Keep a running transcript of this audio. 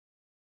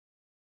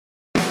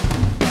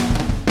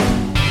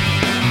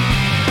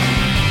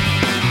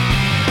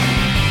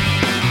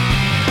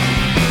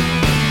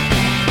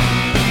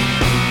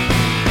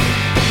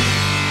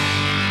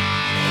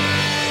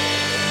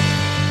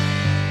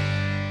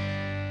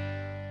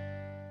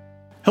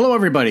Hello,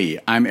 everybody.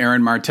 I'm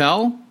Aaron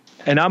Martell.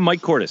 And I'm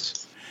Mike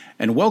Cordes.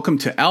 And welcome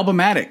to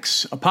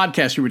Albumatics, a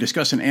podcast where we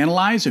discuss and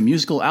analyze a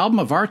musical album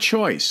of our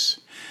choice.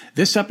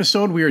 This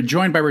episode, we are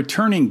joined by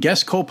returning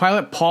guest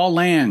co-pilot Paul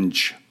Lange.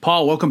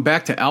 Paul, welcome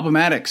back to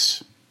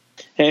Albumatics.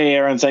 Hey,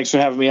 Aaron. Thanks for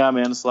having me on,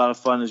 man. It's a lot of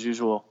fun, as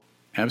usual.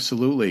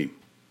 Absolutely.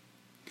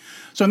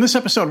 So in this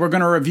episode, we're going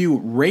to review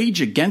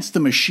Rage Against the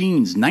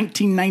Machine's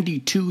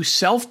 1992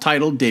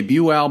 self-titled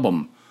debut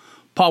album.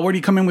 Paul, where do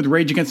you come in with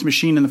Rage Against the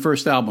Machine in the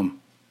first album?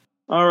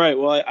 All right.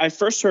 Well, I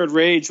first heard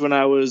Rage when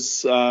I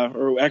was,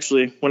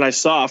 when I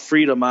saw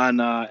Freedom on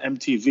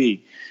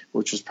MTV,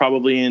 which was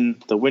probably in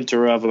the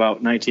winter of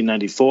about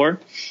 1994.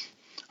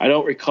 I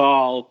don't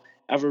recall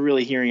ever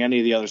really hearing any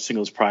of the other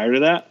singles prior to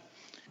that.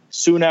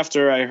 Soon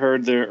after I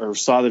heard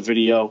saw the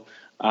video,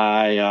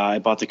 I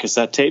bought the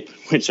cassette tape,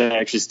 which I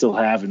actually still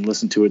have and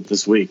listened to it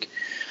this week.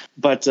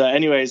 But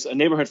anyways, a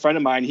neighborhood friend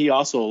of mine, he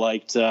also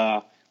liked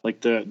the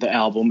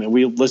album, and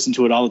we listened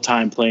to it all the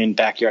time playing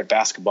backyard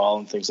basketball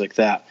and things like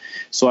that.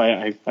 So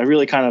I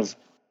really kind of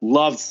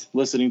loved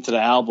listening to the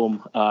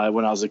album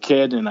when I was a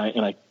kid, and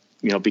I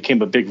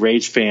became a big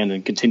Rage fan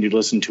and continued to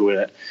listen to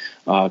it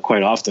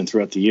quite often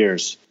throughout the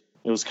years.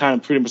 It was kind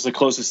of pretty much the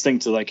closest thing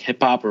to like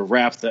hip hop or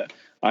rap that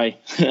I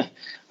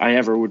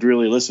ever would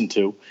really listen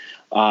to.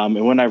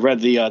 And when I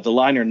read the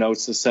liner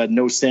notes that said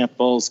no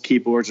samples,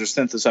 keyboards, or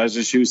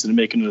synthesizers used in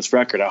making this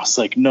record, I was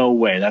like, no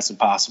way, that's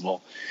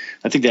impossible.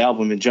 I think the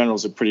album in general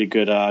is a pretty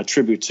good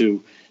tribute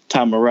to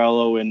Tom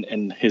Morello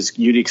and his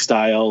unique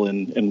style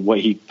and what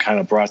he kind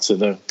of brought to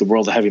the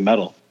world of heavy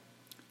metal.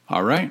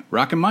 All right,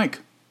 Rock and Mike.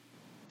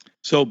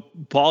 So,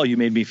 Paul, you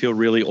made me feel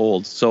really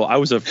old. So I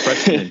was a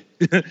freshman.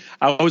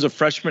 I was a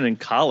freshman in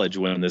college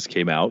when this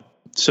came out.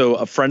 So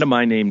a friend of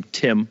mine named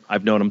Tim,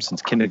 I've known him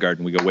since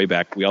kindergarten. We go way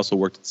back. We also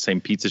worked at the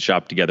same pizza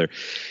shop together.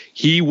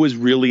 He was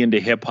really into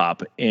hip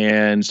hop.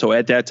 And so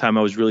at that time,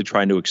 I was really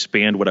trying to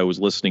expand what I was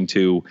listening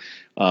to.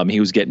 He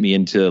was getting me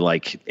into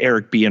like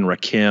Eric B. and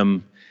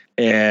Rakim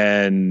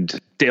and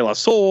De La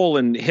Soul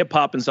and hip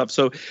hop and stuff.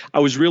 So I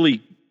was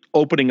really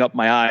opening up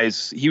my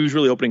eyes. He was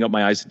really opening up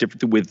my eyes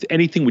to with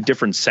anything with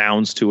different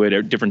sounds to it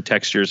or different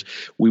textures.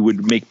 We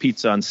would make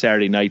pizza on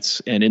Saturday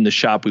nights, and in the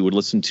shop we would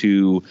listen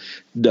to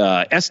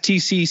the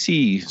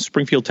STCC,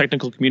 Springfield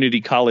Technical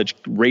Community College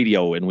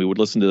radio, and we would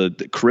listen to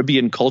the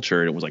Caribbean culture,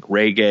 and it was like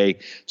reggae.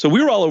 So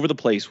we were all over the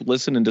place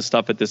listening to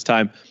stuff at this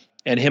time.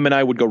 And him and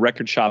I would go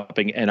record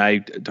shopping, and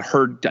I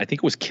heard, I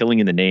think it was Killing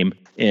in the Name,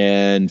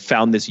 and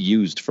found this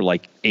used for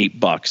like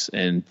 $8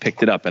 and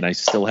picked it up, and I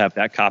still have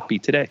that copy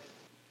today.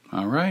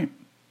 All right.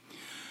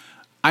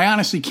 I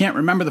honestly can't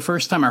remember the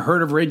first time I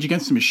heard of Rage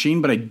Against the Machine,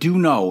 but I do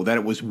know that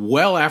it was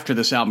well after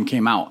this album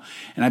came out,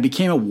 and I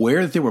became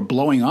aware that they were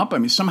blowing up. I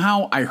mean,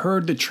 somehow I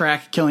heard the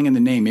track Killing in the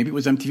Name. Maybe it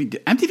was MTV.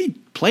 MTV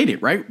played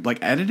it, right? Like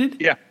edited?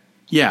 Yeah.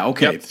 Yeah,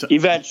 okay. Yep. So,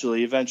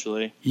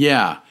 eventually.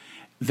 Yeah.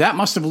 That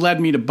must have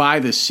led me to buy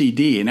this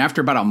CD, and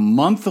after about a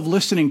month of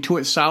listening to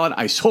it solid,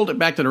 I sold it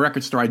back to the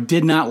record store. I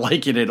did not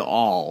like it at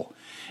all.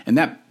 And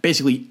that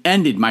basically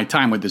ended my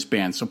time with this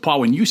band. So,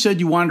 Paul, when you said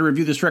you wanted to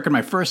review this record,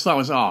 my first thought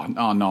was, oh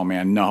no,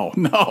 man, no.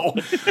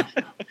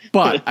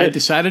 But I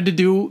decided to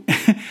do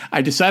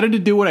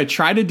what I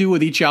try to do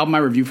with each album I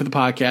review for the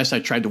podcast.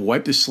 I tried to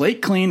wipe the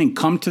slate clean and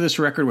come to this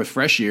record with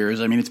fresh ears.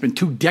 I mean, it's been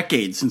 2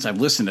 decades since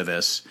I've listened to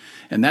this,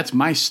 and that's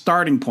my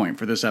starting point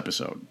for this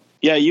episode.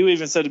 Yeah, you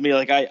even said to me,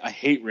 like, I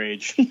hate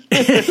Rage.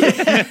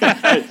 I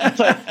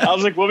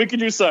was like, well, we can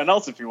do something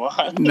else if you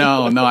want.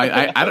 No,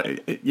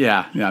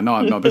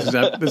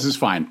 this is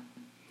fine.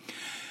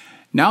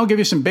 Now I'll give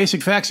you some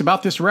basic facts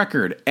about this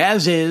record,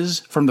 as is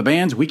from the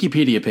band's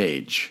Wikipedia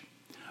page.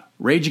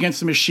 Rage Against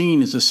the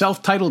Machine is a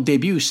self-titled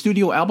debut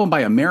studio album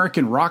by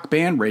American rock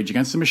band Rage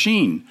Against the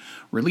Machine,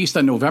 released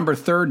on November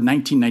 3rd,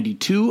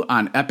 1992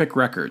 on Epic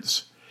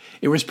Records.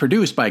 It was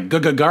produced by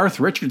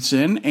Garth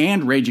Richardson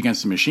and Rage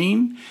Against the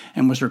Machine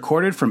and was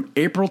recorded from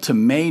April to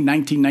May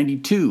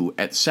 1992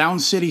 at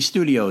Sound City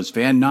Studios,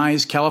 Van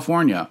Nuys,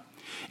 California.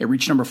 It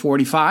reached number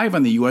 45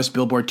 on the U.S.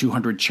 Billboard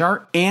 200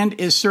 chart and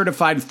is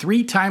certified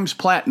 3 times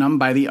platinum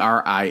by the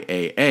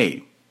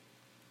RIAA.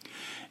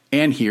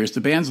 And here's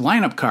the band's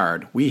lineup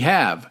card. We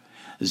have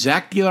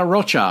Zach De La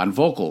Rocha on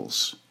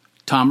vocals,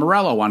 Tom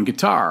Morello on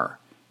guitar,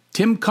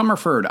 Tim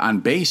Comerford on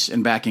bass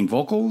and backing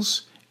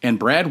vocals, and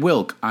Brad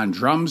Wilk on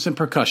drums and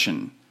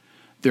percussion.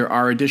 There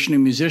are additional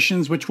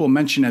musicians which we'll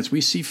mention as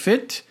we see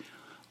fit.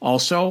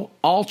 Also,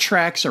 all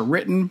tracks are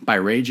written by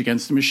Rage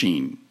Against the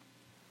Machine.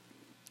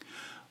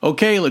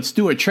 Okay, let's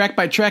do a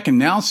track-by-track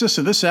analysis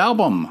of this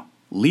album.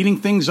 Leading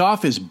things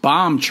off is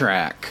Bomb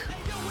Track.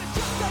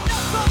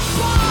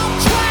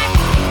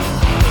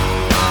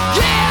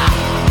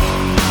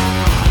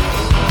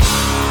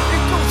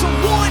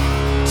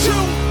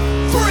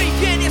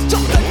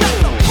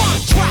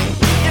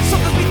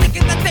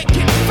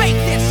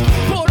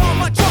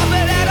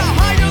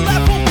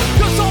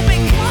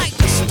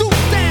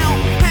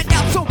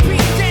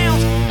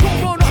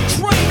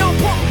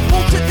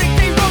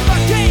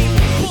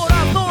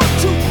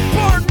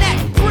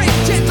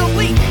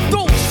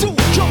 Those who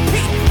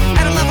compete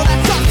at a level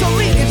that's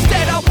obsolete. It's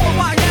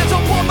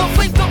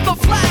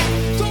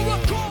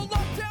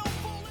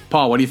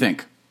Paul, what do you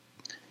think?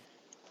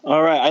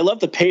 All right. I love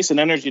the pace and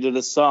energy to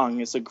this song.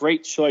 It's a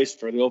great choice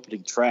for the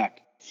opening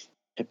track.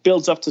 It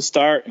builds up to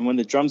start, and when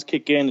the drums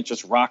kick in, it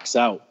just rocks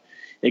out.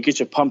 It gets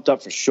you pumped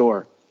up for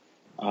sure.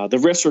 The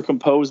riffs were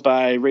composed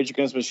by Rage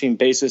Against the Machine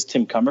bassist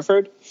Tim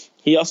Comerford.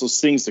 He also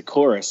sings the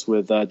chorus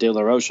with De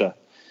La Rocha.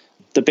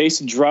 The bass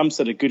and drums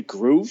set a good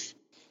groove.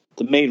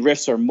 The main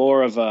riffs are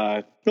more of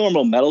a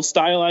normal metal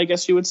style, I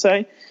guess you would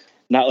say.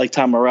 Not like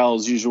Tom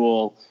Morello's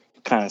usual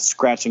kind of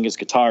scratching his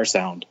guitar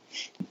sound.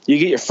 You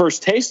get your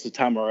first taste of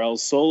Tom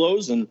Morello's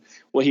solos and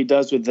what he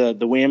does with the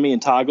whammy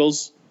and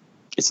toggles.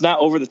 It's not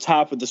over the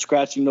top with the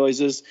scratching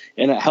noises,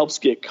 and it helps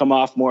come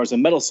off more as a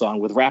metal song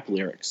with rap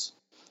lyrics.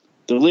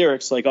 The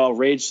lyrics, like all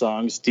Rage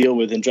songs, deal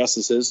with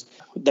injustices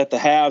that the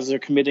haves are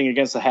committing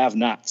against the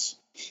have-nots.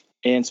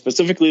 And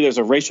specifically, there's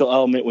a racial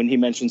element when he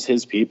mentions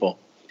his people.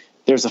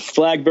 There's a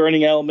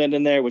flag-burning element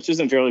in there, which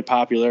isn't very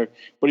popular.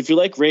 But if you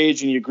like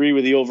Rage and you agree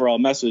with the overall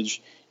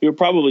message, you're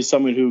probably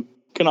someone who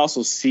can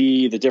also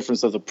see the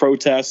difference of the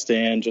protest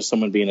and just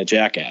someone being a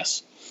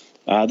jackass.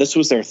 This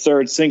was their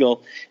third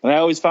single, and I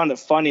always found it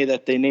funny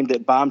that they named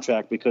it Bomb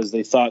Track because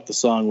they thought the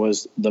song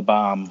was The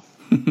Bomb.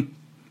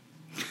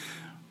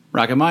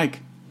 Rocket Mike.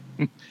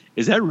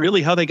 Is that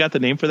really how they got the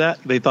name for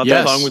that? They thought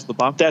that song was The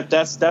Bomb?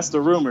 That's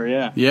the rumor,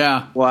 yeah.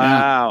 Yeah.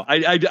 Wow. Yeah.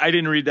 I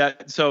didn't read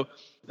that. So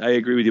I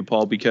agree with you,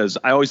 Paul, because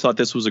I always thought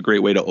this was a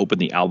great way to open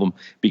the album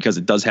because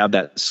it does have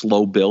that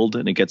slow build,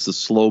 and it gets the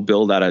slow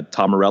build out of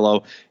Tom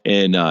Morello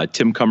and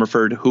Tim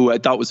Comerford, who I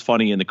thought was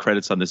funny in the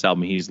credits on this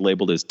album. He's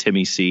labeled as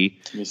Timmy C.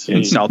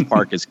 And South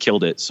Park has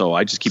killed it. So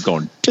I just keep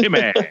going,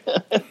 Timmy.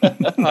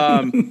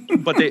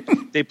 But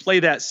they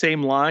play that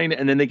same line,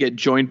 and then they get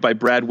joined by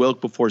Brad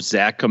Wilk before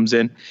Zach comes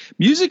in.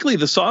 Musically,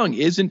 the song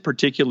isn't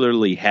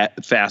particularly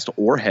fast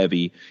or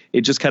heavy.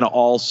 It just kind of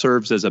all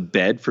serves as a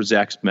bed for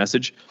Zach's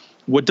message.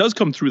 What does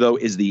come through, though,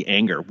 is the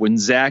anger. When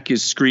Zach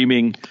is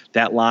screaming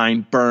that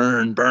line,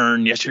 burn,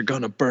 burn, yes, you're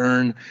going to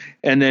burn.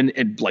 And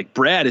then like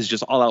Brad is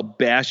just all out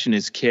bashing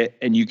his kit.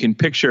 And you can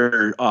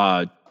picture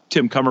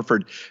Tim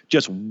Comerford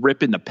just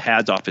ripping the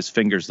pads off his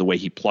fingers the way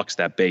he plucks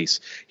that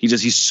bass.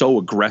 He's so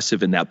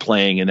aggressive in that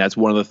playing. And that's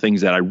one of the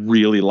things that I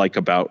really like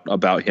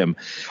about him.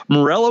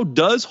 Morello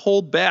does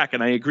hold back.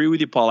 And I agree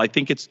with you, Paul. I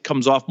think it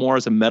comes off more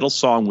as a metal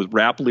song with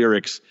rap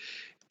lyrics.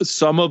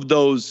 Some of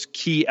those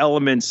key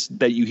elements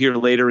that you hear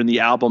later in the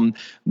album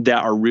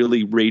that are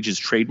really Rage's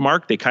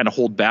trademark, they kind of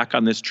hold back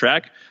on this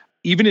track.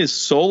 Even his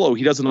solo,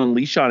 he doesn't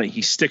unleash on it.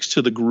 He sticks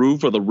to the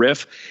groove or the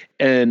riff.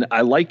 And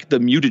I like the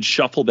muted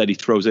shuffle that he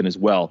throws in as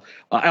well.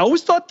 I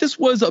always thought this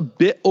was a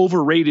bit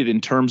overrated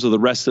in terms of the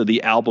rest of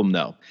the album,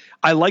 though.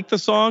 I like the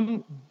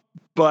song,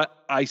 but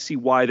I see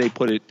why they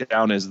put it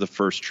down as the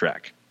first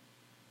track.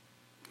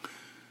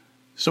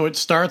 So it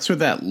starts with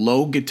that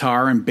low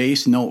guitar and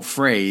bass note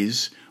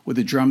phrase, with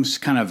the drums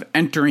kind of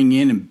entering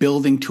in and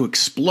building to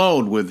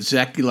explode with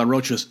Zach De La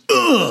Rocha's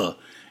ugh.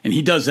 And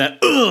he does that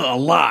ugh a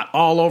lot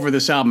all over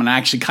this album, and I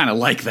actually kind of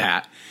like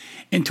that.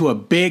 Into a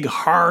big,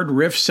 hard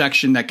riff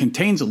section that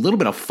contains a little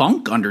bit of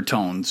funk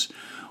undertones,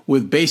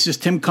 with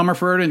bassist Tim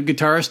Comerford and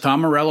guitarist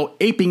Tom Morello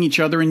aping each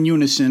other in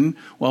unison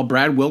while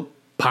Brad Wilk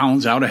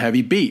pounds out a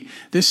heavy beat.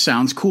 This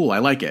sounds cool. I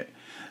like it.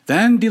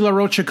 Then De La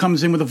Rocha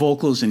comes in with the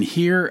vocals, and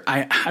here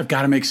I've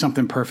got to make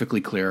something perfectly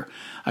clear.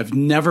 I've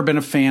never been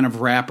a fan of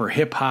rap or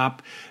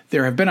hip-hop.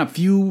 There have been a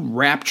few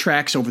rap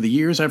tracks over the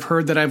years I've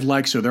heard that I've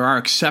liked, so there are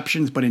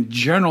exceptions, but in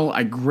general,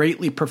 I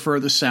greatly prefer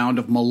the sound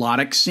of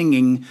melodic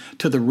singing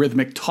to the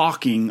rhythmic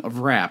talking of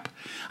rap.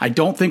 I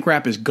don't think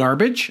rap is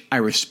garbage. I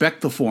respect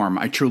the form.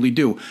 I truly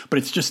do. But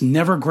it's just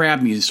never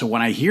grabbed me, so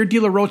when I hear De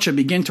La Rocha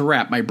begin to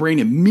rap, my brain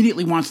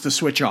immediately wants to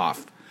switch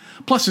off.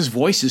 Plus, his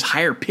voice is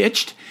higher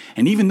pitched,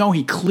 and even though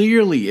he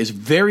clearly is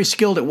very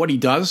skilled at what he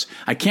does,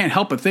 I can't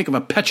help but think of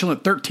a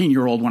petulant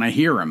 13-year-old when I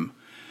hear him.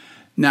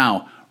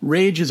 Now,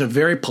 Rage is a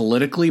very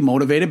politically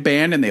motivated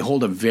band, and they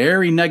hold a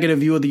very negative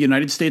view of the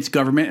United States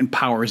government and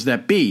powers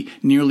that be.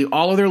 Nearly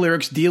all of their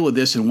lyrics deal with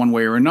this in one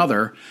way or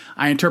another.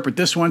 I interpret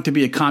this one to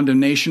be a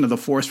condemnation of the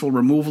forceful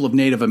removal of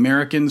Native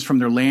Americans from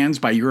their lands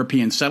by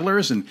European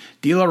settlers, and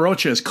De La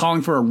Rocha is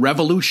calling for a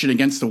revolution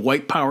against the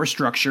white power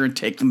structure and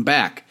take them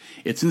back.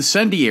 It's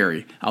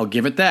incendiary, I'll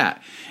give it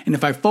that. And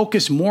if I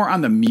focus more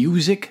on the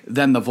music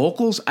than the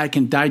vocals, I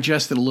can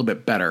digest it a little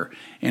bit better.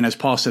 And as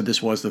Paul said,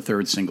 this was the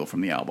third single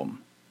from the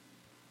album.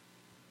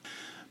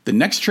 The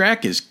next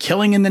track is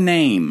Killing in the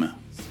Name.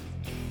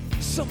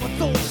 Some of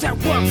those that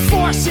work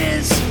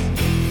forces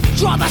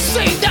draw the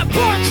same that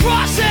burn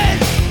crosses.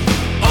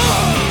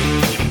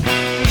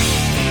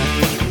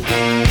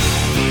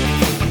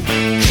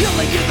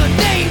 Killing in the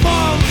name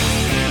of.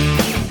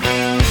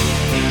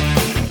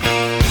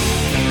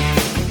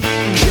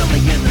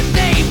 Killing in the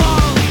name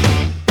of.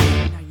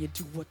 Now you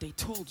do what they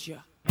told you.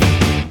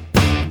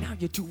 Now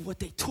you do what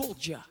they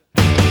told you.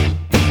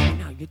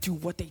 Now you do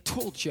what they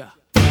told you.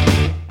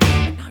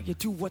 Now you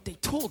do what they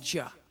told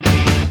you.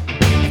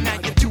 Now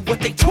you do what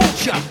they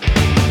told you.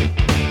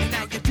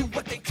 Now you do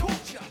what they told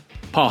you.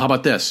 Paul, how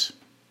about this?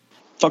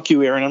 Fuck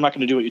you, Aaron. I'm not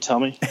going to do what you tell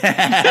me.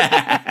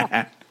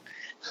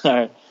 All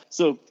right.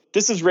 So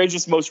This is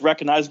Rage's most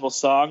recognizable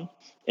song,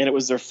 and it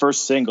was their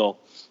first single.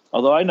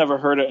 Although I never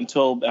heard it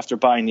until after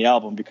buying the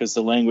album because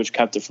the language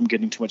kept it from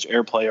getting too much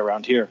airplay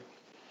around here.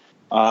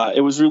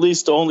 It was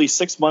released only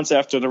 6 months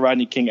after the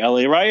Rodney King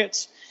LA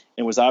riots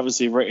and was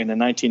obviously written in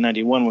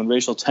 1991 when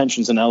racial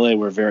tensions in LA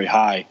were very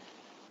high.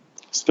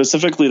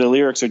 Specifically, the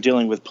lyrics are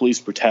dealing with police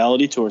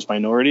brutality towards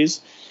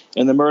minorities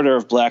and the murder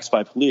of blacks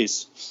by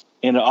police.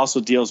 And it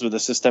also deals with the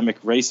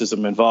systemic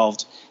racism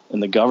involved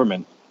in the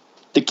government.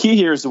 The key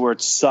here is the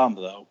word some,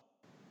 though.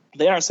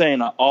 They aren't saying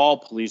that all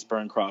police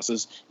burn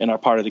crosses and are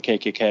part of the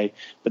KKK,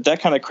 but that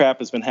kind of crap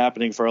has been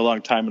happening for a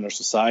long time in our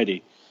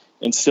society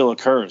and still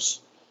occurs.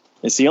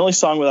 It's the only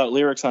song without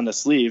lyrics on the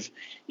sleeve,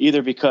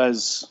 either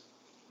because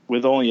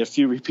with only a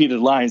few repeated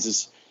lines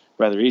it's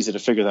rather easy to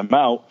figure them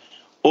out,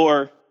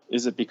 or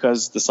is it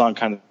because the song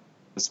kind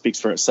of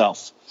speaks for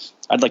itself?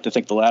 I'd like to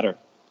think the latter.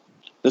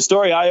 The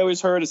story I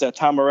always heard is that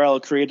Tom Morello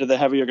created the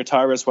heavier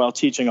guitar riffs while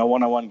teaching a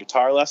one-on-one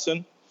guitar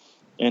lesson,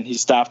 and he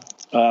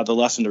stopped the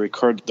lesson to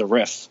record the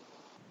riff.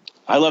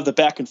 I love the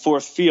back and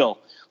forth feel,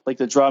 like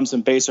the drums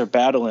and bass are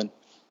battling.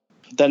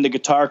 Then the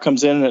guitar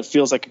comes in and it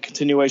feels like a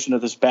continuation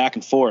of this back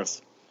and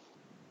forth.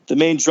 The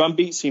main drum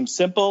beat seems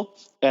simple,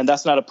 and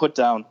that's not a put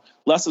down.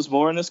 Less is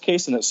more in this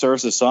case, and it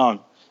serves the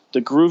song.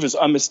 The groove is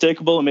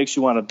unmistakable. It makes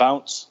you want to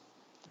bounce.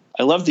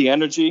 I love the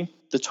energy.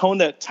 The tone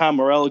that Tom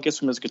Morello gets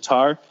from his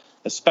guitar,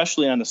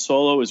 especially on the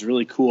solo, is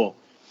really cool.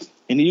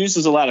 And he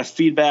uses a lot of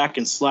feedback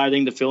and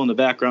sliding to fill in the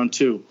background,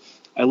 too.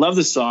 I love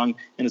this song,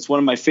 and it's one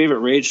of my favorite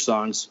Rage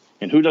songs.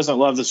 And who doesn't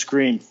love the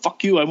scream,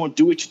 "Fuck you, I won't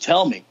do what you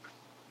tell me."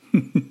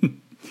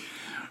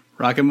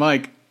 Rockin'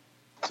 Mike.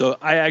 So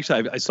I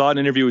saw an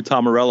interview with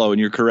Tom Morello, and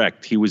you're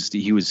correct. He was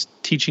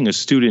teaching a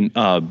student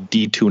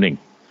detuning,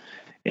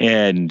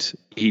 and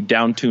he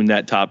downtuned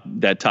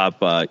that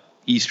top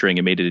E string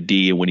and made it a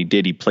D. And when he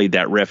did, he played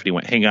that riff, and he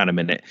went, "Hang on a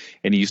minute."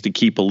 And he used to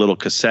keep a little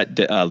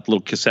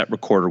cassette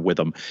recorder with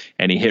him,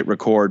 and he hit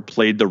record,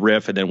 played the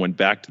riff, and then went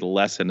back to the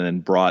lesson, and then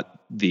brought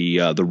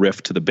the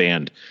riff to the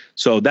band.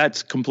 So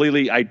that's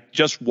completely. I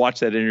just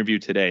watched that interview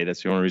today.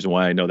 That's the only reason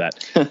why I know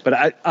that. But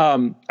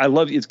I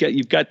love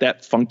you've got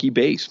that funky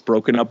bass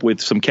broken up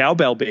with some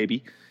cowbell,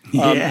 baby.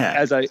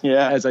 As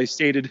I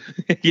stated,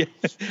 yeah,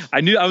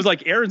 I was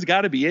like, Aaron's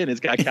got to be in. It's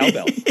got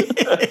cowbell.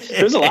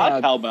 There's a lot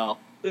of cowbell.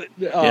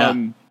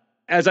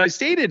 As I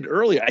stated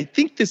earlier,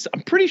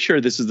 I'm pretty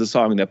sure this is the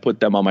song that put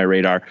them on my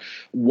radar.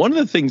 One of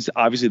the things,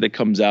 obviously, that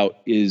comes out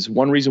is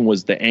one reason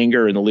was the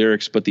anger in the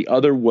lyrics, but the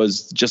other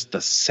was just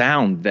the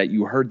sound that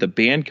you heard the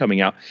band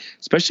coming out,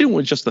 especially when it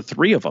was just the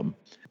three of them.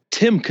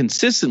 Tim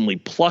consistently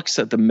plucks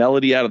at the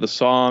melody out of the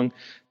song.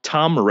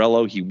 Tom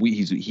Morello, he's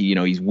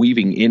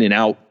weaving in and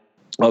out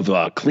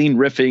of clean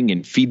riffing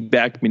and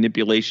feedback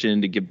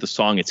manipulation to give the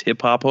song its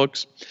hip hop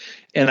hooks.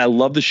 And I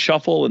love the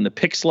shuffle and the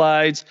pick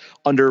slides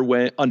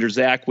under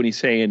Zach when he's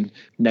saying,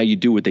 "Now you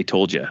do what they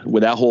told you."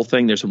 With that whole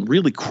thing, there's some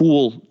really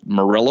cool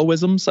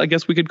Morelloisms, I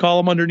guess we could call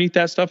them, underneath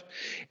that stuff.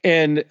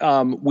 And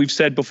we've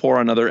said before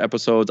on other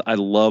episodes, I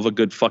love a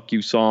good "fuck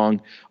you" song.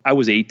 I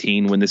was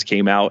 18 when this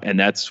came out, and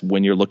that's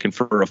when you're looking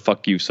for a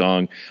 "fuck you"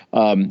 song.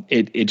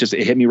 It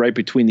hit me right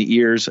between the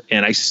ears,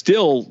 and I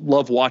still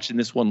love watching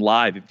this one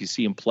live. If you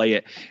see him play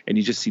it, and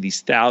you just see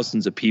these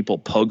thousands of people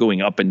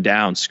pogoing up and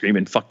down,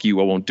 screaming, "Fuck you,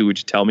 I won't do what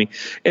you tell me."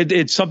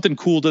 It's something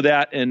cool to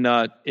that, and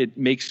it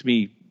makes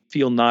me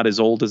feel not as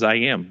old as I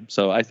am.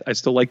 So I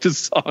still like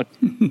this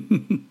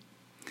song.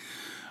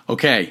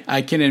 Okay,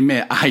 I can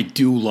admit I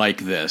do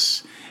like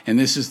this. And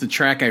this is the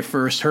track I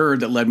first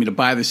heard that led me to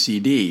buy the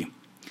CD.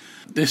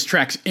 This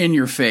track's in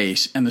your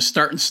face, and the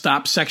start and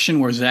stop section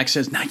where Zach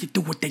says, "Now you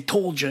do what they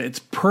told you," it's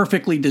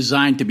perfectly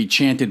designed to be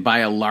chanted by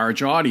a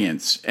large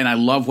audience. And I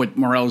love what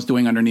Morello's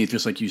doing underneath,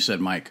 just like you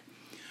said, Mike.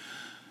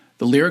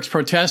 The lyrics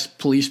protest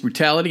police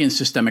brutality and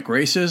systemic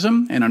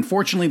racism, and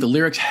unfortunately the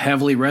lyrics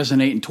heavily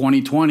resonate in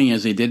 2020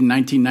 as they did in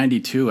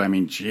 1992. I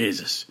mean,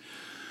 Jesus.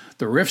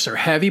 The riffs are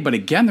heavy, but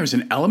again, there's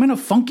an element of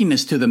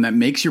funkiness to them that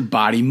makes your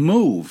body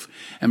move.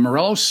 And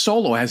Morello's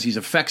solo has these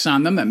effects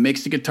on them that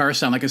makes the guitar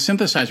sound like a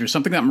synthesizer,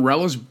 something that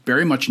Morello's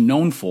very much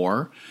known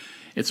for.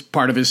 It's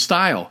part of his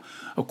style.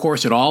 Of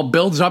course, it all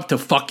builds up to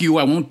 "fuck you,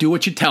 I won't do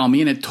what you tell me,"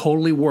 and it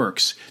totally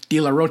works. De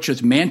La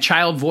Rocha's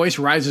man-child voice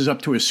rises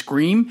up to a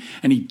scream,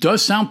 and he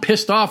does sound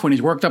pissed off when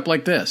he's worked up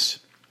like this.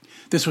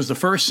 This was the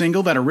first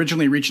single that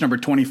originally reached number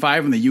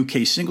 25 in the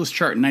UK singles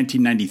chart in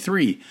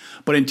 1993.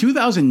 But in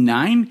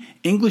 2009,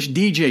 English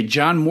DJ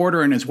John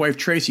Mortar and his wife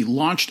Tracy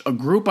launched a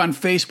group on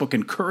Facebook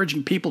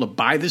encouraging people to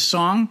buy this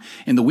song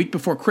in the week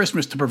before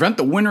Christmas to prevent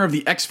the winner of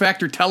the X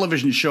Factor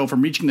television show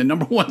from reaching the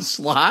number one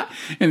slot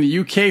in the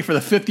UK for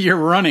the 5th year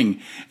running.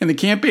 And the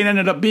campaign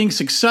ended up being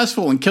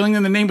successful, and Killing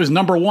in the Name was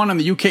number one on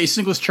the UK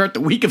singles chart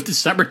the week of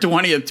December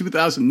 20th,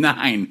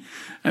 2009.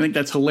 I think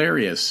that's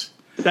hilarious.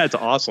 That's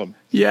awesome.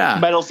 Yeah.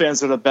 Metal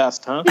fans are the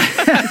best, huh?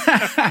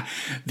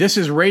 This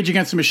is Rage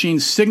Against the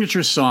Machine's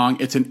signature song.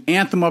 It's an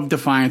anthem of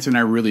defiance, and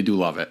I really do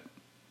love it.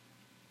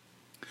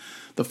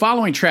 The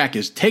following track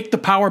is Take the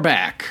Power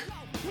Back.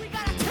 We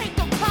gotta take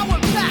the power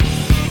back.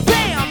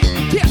 Bam!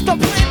 Here's the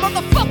plan,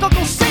 motherfucker.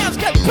 Go Sam's,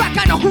 get back.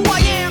 I know who I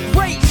am.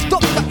 Race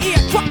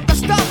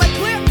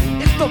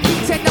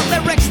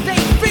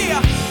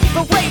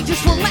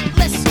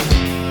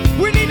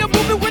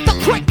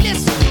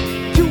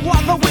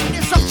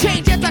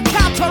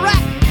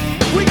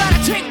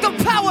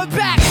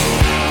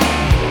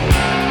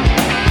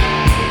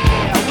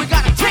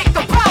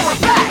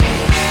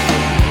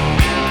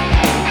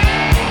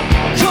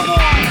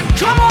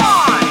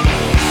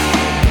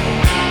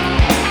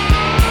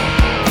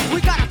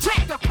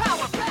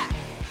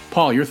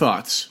Paul, your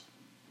thoughts?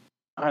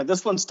 All right,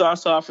 this one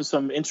starts off with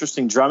some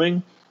interesting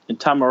drumming and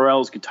Tom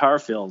Morello's guitar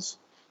fills.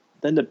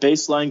 Then the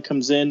bass line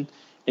comes in,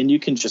 and you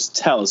can just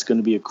tell it's going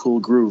to be a cool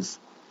groove.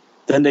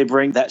 Then they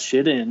bring that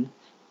shit in,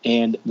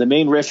 and the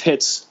main riff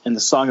hits, and the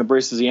song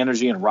embraces the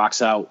energy and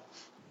rocks out.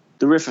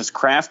 The riff is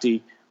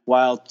crafty,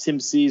 while Tim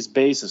C's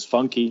bass is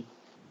funky.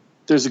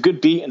 There's a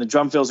good beat, and the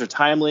drum fills are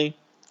timely,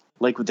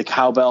 like with the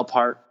cowbell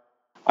part.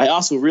 I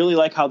also really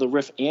like how the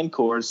riff and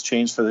chords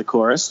change for the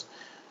chorus.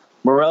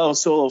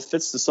 Morello's solo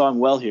fits the song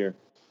well here.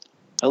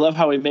 I love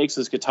how he makes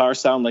his guitar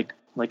sound like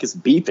it's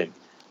beeping.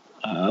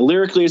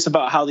 Lyrically, it's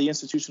about how the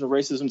institutional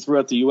racism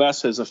throughout the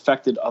U.S. has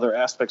affected other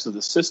aspects of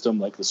the system,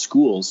 like the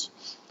schools.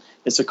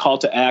 It's a call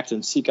to act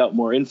and seek out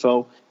more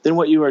info than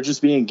what you are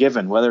just being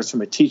given, whether it's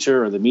from a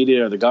teacher or the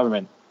media or the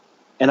government.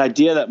 An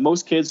idea that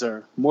most kids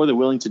are more than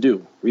willing to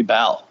do,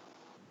 rebel.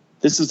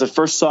 This is the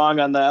first song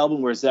on the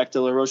album where Zach De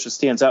La Rocha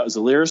stands out as a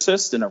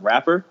lyricist and a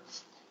rapper.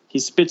 He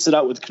spits it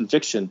out with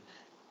conviction,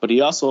 but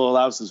he also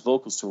allows his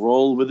vocals to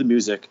roll with the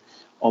music,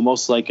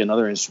 almost like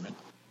another instrument.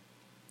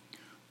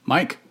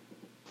 Mike?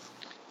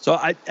 So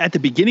at the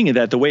beginning of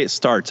that, the way it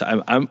starts,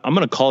 I'm going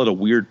to call it a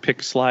weird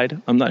pick slide.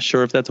 I'm not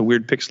sure if that's a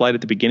weird pick slide at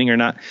the beginning or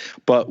not,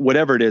 but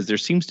whatever it is, there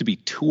seems to be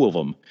two of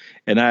them.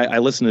 And I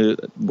listen to,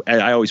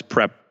 I always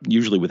prep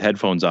usually with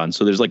headphones on.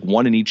 So there's like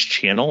one in each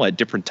channel at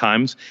different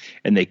times,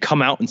 and they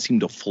come out and seem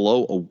to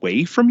flow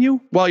away from you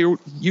while you're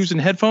using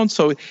headphones.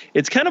 So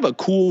it's kind of a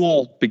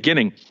cool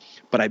beginning.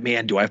 But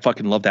man, do I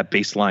fucking love that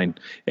bass line.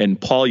 And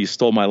Paul, you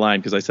stole my line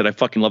because I said I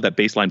fucking love that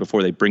bass line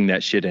before they bring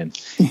that shit in.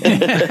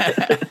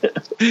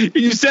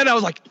 You said, I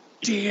was like,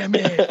 damn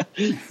it.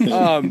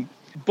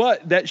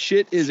 But that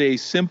shit is a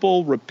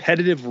simple,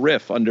 repetitive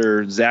riff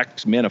under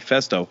Zach's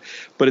manifesto.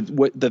 But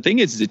the thing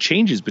is it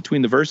changes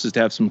between the verses to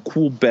have some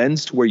cool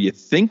bends to where you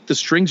think the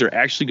strings are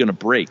actually going to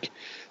break.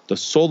 The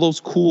solo's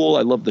cool.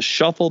 I love the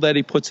shuffle that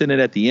he puts in it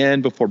at the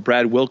end before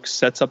Brad Wilkes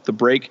sets up the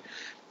break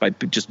by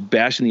just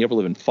bashing the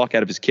ever-living fuck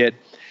out of his kit.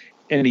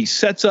 And he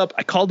sets up,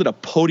 I called it a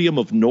podium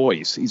of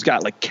noise. He's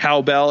got like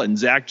cowbell, and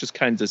Zach just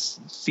kind of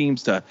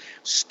seems to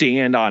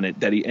stand on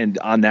it, and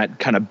on that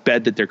kind of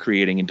bed that they're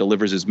creating, and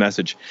delivers his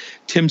message.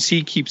 Tim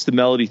C keeps the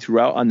melody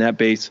throughout on that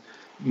bass.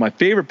 My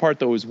favorite part,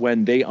 though, is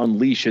when they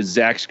unleash as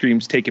Zach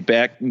screams, take it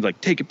back. He's like,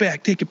 take it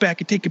back, take it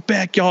back, and take it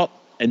back, y'all.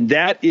 And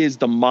that is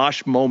the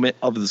mosh moment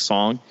of the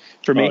song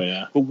for me. Oh,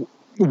 yeah. But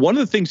one of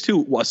the things,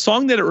 too, a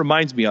song that it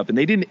reminds me of, and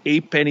they didn't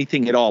ape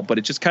anything at all, but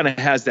it just kind of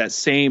has that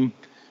same,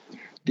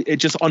 it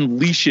just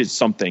unleashes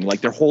something,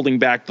 like they're holding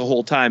back the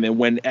whole time. And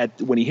when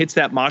he hits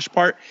that mosh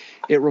part,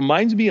 it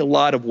reminds me a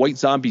lot of White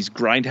Zombie's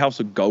Grindhouse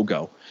a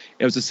Go-Go.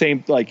 It was the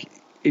same, like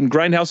in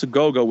Grindhouse a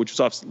Go-Go, which was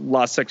off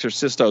Lost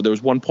Sexorcisto, there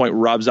was one point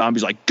where Rob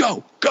Zombie's like,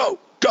 go, go,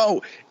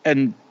 go.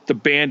 And the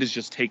band is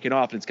just taking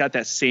off, and it's got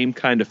that same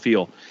kind of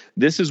feel.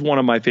 This is one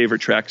of my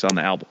favorite tracks on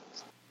the album.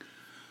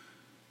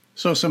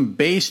 So some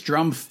bass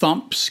drum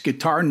thumps,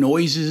 guitar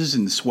noises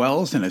and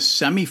swells, and a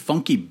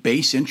semi-funky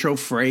bass intro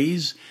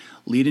phrase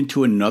lead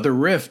into another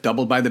riff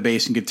doubled by the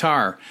bass and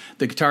guitar.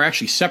 The guitar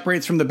actually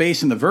separates from the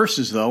bass in the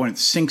verses, though, and it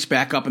syncs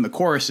back up in the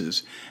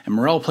choruses. And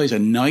Morello plays a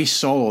nice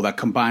solo that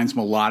combines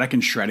melodic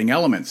and shredding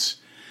elements.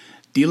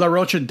 De La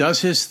Rocha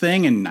does his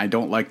thing, and I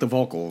don't like the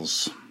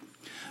vocals.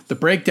 The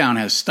breakdown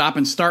has stop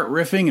and start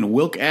riffing, and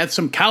Wilk adds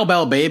some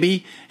cowbell,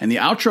 baby. And the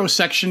outro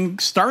section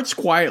starts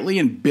quietly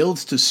and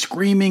builds to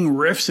screaming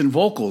riffs and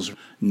vocals.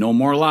 No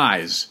more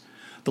lies.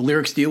 The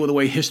lyrics deal with the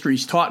way history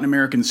is taught in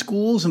American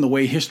schools and the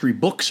way history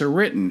books are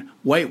written,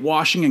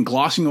 whitewashing and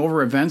glossing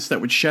over events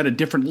that would shed a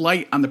different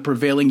light on the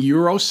prevailing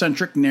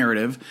Eurocentric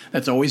narrative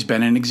that's always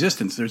been in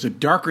existence. There's a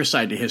darker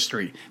side to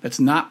history that's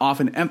not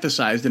often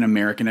emphasized in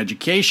American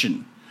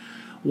education.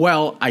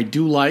 Well, I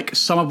do like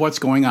some of what's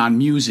going on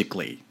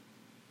musically.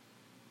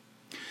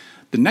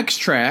 The next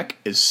track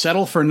is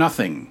Settle for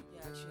Nothing.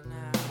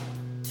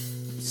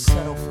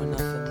 Settle for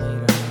nothing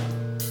later.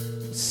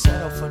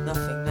 Settle for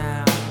nothing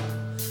now.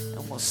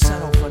 And we'll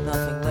settle for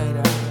nothing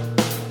later.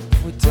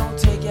 If we don't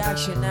take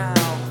action now,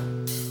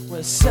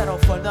 we'll settle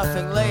for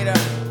nothing later.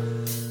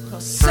 We'll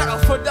settle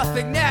for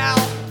nothing now.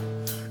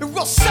 And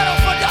we'll settle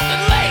for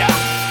nothing later.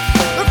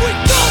 If we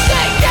don't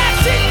take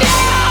action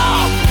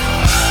now,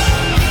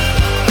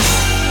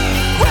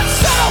 we'll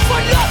settle for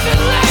nothing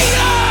later.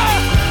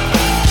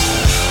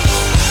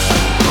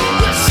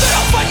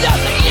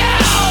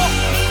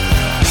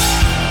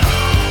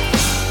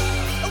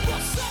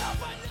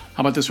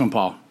 How about this one,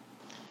 Paul?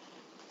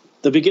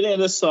 The beginning of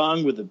this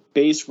song with the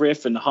bass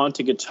riff and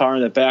haunting guitar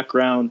in the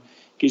background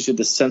gives you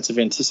the sense of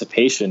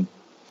anticipation.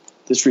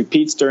 This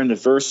repeats during the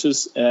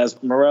verses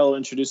as Morello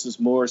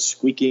introduces more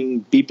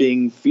squeaking,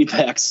 beeping,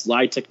 feedback,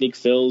 slide technique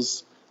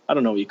fills. I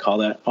don't know what you call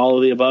that. All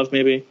of the above,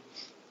 maybe.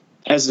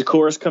 As the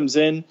chorus comes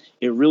in,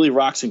 it really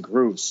rocks and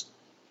grooves.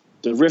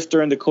 The riff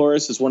during the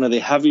chorus is one of the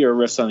heavier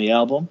riffs on the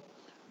album.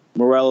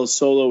 Morello's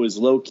solo is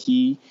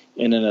low-key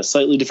and in a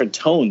slightly different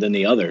tone than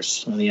the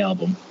others on the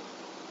album.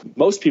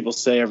 Most people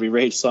say every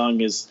Rage song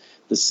is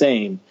the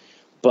same,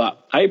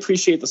 but I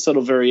appreciate the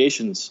subtle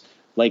variations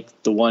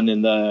like the one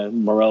in the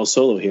Morello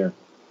solo here.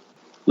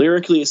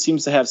 Lyrically, it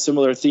seems to have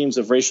similar themes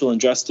of racial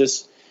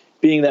injustice,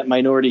 being that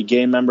minority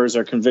gang members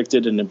are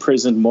convicted and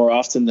imprisoned more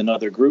often than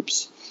other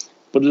groups.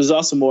 But it is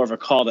also more of a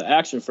call to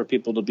action for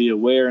people to be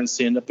aware and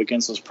stand up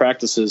against those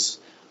practices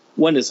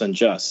when it's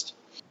unjust.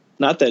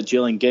 Not that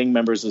jailing gang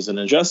members is an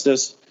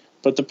injustice,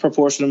 but the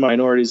proportion of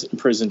minorities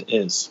imprisoned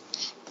is.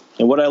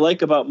 And what I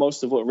like about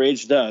most of what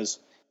Rage does,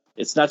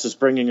 it's not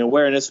just bringing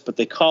awareness, but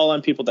they call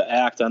on people to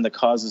act on the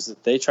causes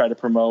that they try to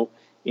promote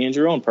and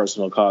your own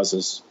personal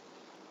causes.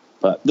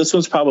 But this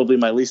one's probably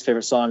my least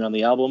favorite song on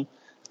the album.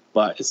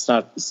 But it's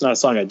not a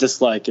song I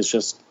dislike. It's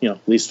just,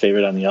 least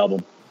favorite on the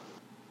album.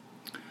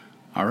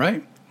 All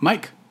right.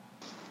 Mike.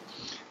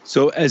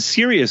 So as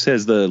serious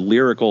as the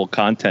lyrical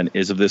content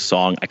is of this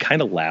song, I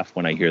kind of laugh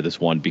when I hear this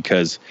one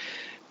because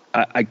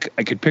I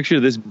could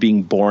picture this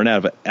being born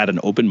at an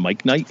open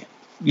mic night.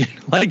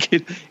 Like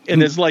it in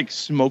this like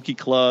smoky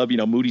club,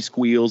 Moody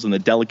squeals and the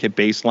delicate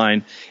bass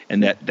line,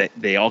 and that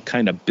they all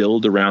kind of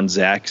build around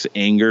Zach's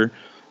anger.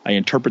 I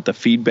interpret the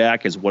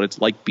feedback as what it's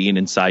like being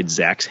inside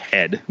Zach's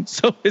head.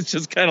 So it's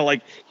just kind of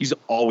like he's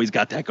always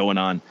got that going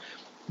on.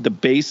 The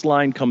bass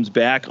line comes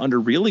back under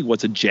really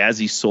what's a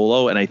jazzy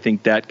solo, and I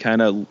think that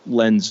kind of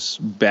lends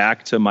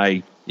back to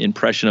my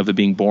impression of it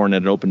being born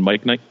at an open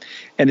mic night.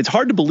 And it's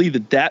hard to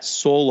believe that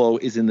solo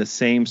is in the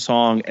same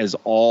song as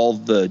all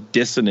the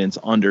dissonance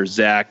under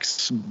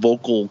Zach's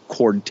vocal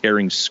cord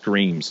tearing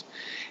screams.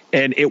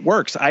 And it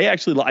works. I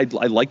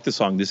like the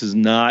song. This is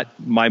not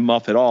my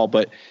muff at all,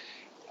 but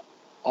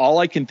all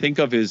I can think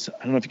of is,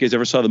 I don't know if you guys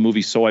ever saw the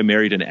movie So I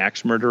Married an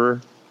Axe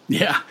Murderer.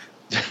 Yeah.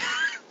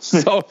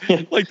 So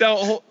like that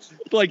whole,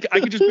 like I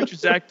could just picture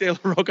Zach De La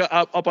Rocha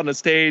up on the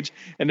stage,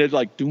 and it's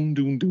like doom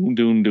doom doom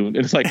doom doom, and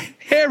it's like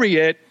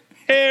Harriet,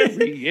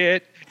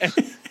 and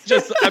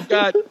just I've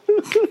got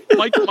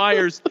Mike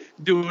Myers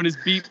doing his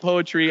beat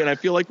poetry, and I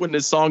feel like when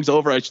this song's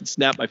over, I should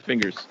snap my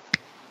fingers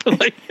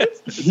like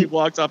as he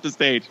walks off the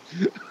stage.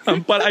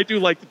 But I do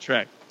like the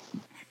track.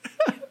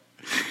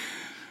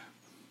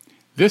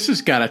 This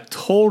has got a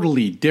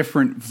totally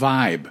different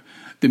vibe.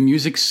 The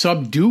music's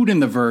subdued in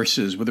the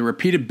verses with a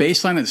repeated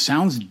bass line that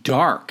sounds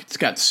dark. It's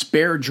got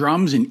spare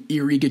drums and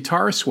eerie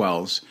guitar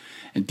swells.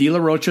 And De La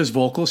Rocha's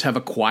vocals have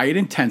a quiet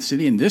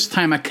intensity, and this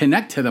time I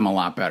connect to them a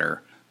lot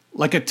better.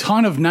 Like a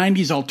ton of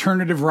 90s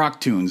alternative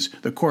rock tunes,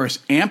 the chorus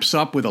amps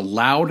up with a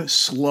loud,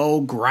 slow,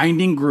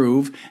 grinding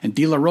groove, and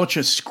De La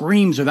Rocha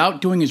screams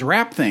without doing his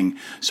rap thing.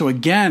 So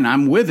again,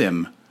 I'm with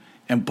him.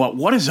 But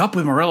what is up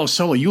with Morello's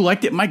solo? You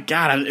liked it? My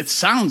God, it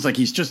sounds like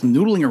he's just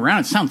noodling around.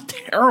 It sounds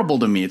terrible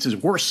to me. It's his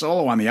worst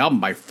solo on the album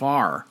by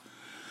far.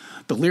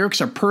 The lyrics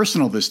are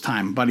personal this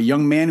time, about a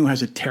young man who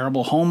has a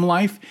terrible home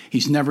life.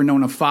 He's never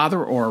known a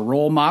father or a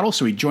role model,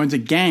 so he joins a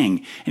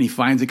gang, and he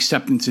finds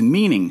acceptance and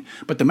meaning.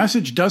 But the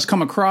message does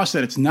come across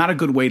that it's not a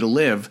good way to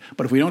live,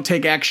 but if we don't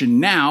take action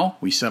now,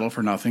 we settle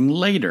for nothing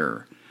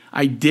later.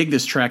 I dig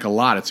this track a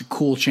lot. It's a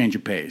cool change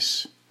of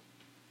pace.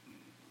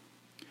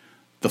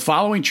 The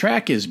following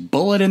track is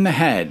Bullet in the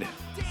Head.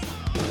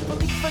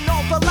 Believing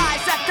all the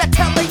lies that they're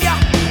telling ya,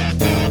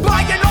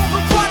 buying all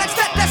the products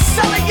that they're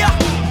selling ya.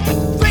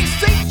 They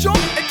say jump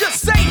and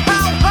just say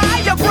how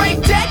high. Your brain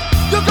dead,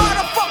 you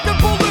got a fucking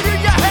bullet in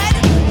your head.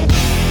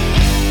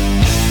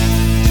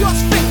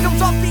 Just victims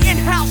of the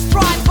in-house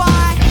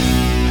drive-by.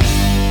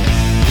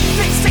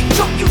 They say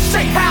jump, you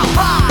say how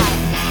high.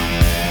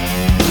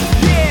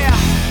 Yeah.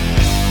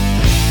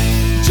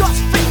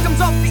 Just victims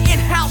of the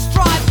in-house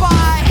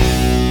drive-by.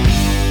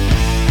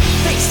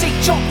 They say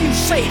jump, you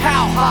say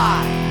how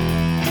high.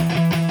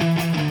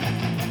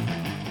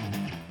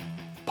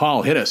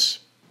 Paul, hit us.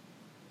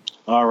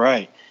 All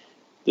right.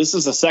 This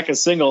is the second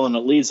single, and it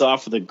leads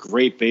off with a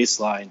great bass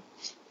line.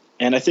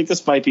 And I think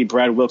this might be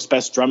Brad Wilk's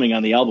best drumming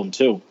on the album,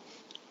 too.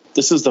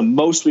 This is the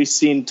most we've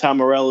seen Tom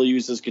Morello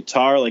use his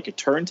guitar like a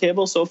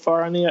turntable so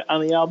far on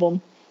the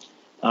album.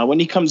 When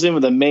he comes in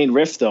with the main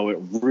riff, though, it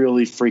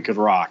really freaking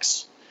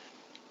rocks.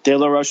 De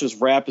La Rocha's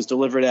rap is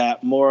delivered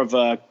at more of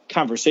a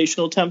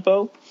conversational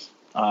tempo,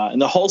 and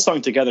the whole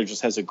song together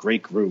just has a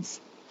great groove.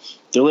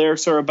 The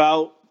lyrics are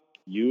about,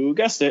 you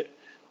guessed it,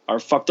 our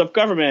fucked up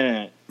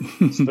government.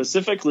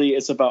 Specifically,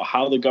 it's about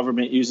how the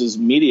government uses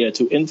media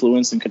to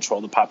influence and control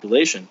the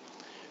population.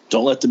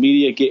 Don't let the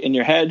media get in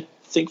your head.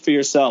 Think for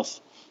yourself.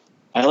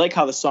 I like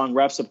how the song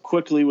wraps up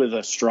quickly with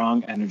a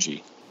strong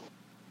energy.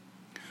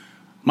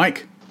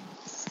 Mike.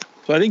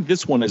 So I think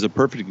this one is a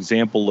perfect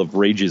example of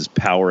Rage's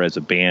power as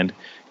a band.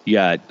 You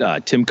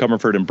got Tim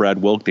Comerford and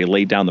Brad Wilk. They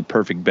laid down the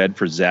perfect bed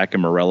for Zach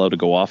and Morello to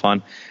go off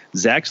on.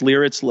 Zach's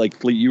lyrics, like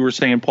you were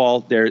saying, Paul,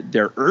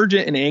 they're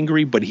urgent and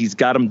angry, but he's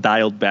got them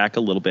dialed back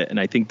a little bit.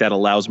 And I think that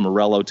allows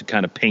Morello to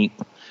kind of paint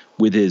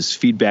with his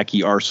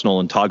feedbacky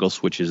arsenal and toggle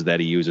switches that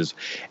he uses.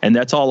 And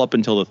that's all up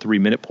until the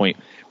 3-minute point,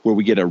 where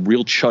we get a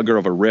real chugger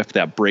of a riff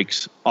that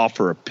breaks off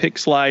for a pick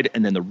slide,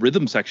 and then the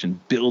rhythm section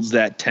builds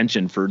that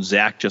tension for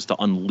Zach just to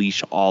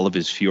unleash all of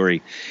his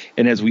fury.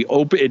 And as we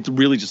open, it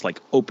really just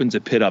like opens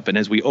a pit up. And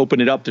as we open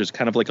it up, there's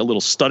kind of like a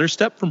little stutter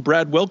step from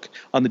Brad Wilk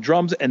on the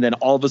drums, and then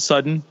all of a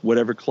sudden,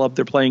 whatever club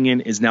they're playing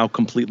in is now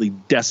completely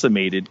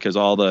decimated because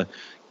all the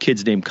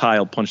kids named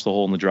Kyle punched the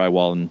hole in the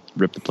drywall and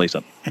ripped the place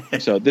up.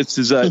 So this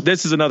is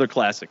another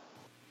classic.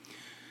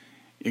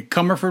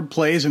 Comerford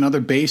plays another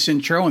bass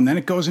intro, and then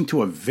it goes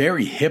into a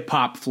very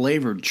hip-hop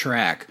flavored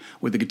track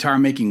with the guitar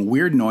making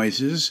weird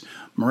noises.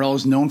 Morello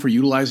is known for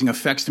utilizing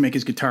effects to make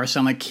his guitar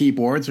sound like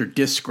keyboards or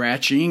disc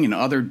scratching and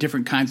other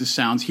different kinds of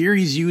sounds. Here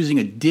he's using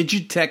a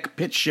Digitech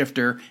pitch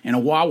shifter and a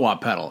wah-wah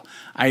pedal.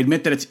 I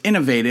admit that it's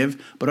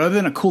innovative, but other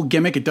than a cool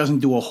gimmick, it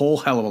doesn't do a whole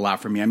hell of a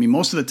lot for me. I mean,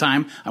 most of the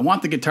time, I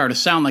want the guitar to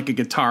sound like a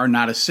guitar,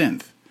 not a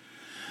synth.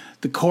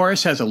 The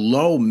chorus has a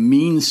low,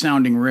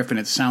 mean-sounding riff, and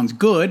it sounds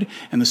good,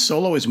 and the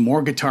solo is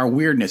more guitar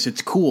weirdness.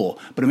 It's cool,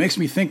 but it makes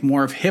me think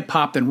more of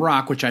hip-hop than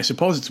rock, which I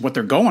suppose it's what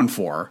they're going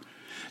for.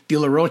 De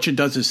La Rocha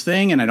does his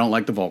thing, and I don't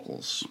like the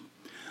vocals.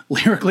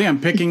 Lyrically,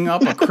 I'm picking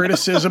up a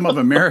criticism of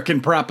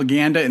American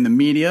propaganda in the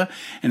media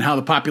and how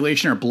the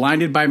population are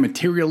blinded by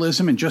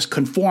materialism and just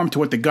conform to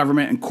what the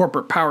government and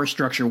corporate power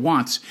structure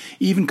wants,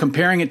 even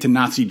comparing it to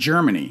Nazi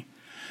Germany.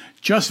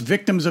 Just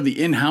victims of the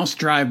in-house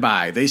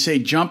drive-by. They say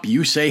jump,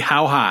 you say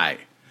how high.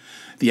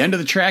 The end of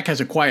the track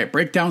has a quiet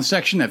breakdown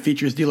section that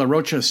features De La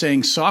Rocha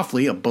saying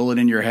softly, a bullet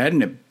in your head,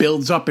 and it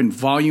builds up in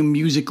volume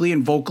musically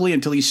and vocally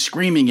until he's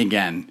screaming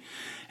again.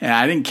 And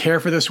I didn't care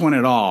for this one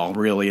at all,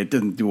 really. It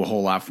didn't do a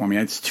whole lot for me.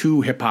 It's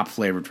too hip-hop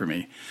flavored for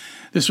me.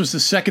 This was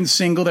the second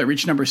single that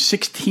reached number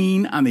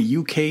 16 on the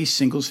UK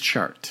singles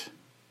chart.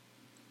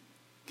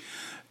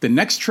 The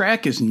next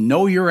track is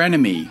Know Your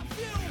Enemy.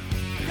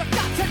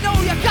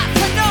 You got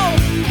to know.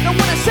 And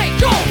when I say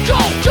go,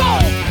 go, go,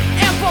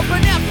 amp up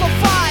and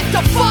amplify,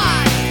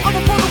 defy. I'm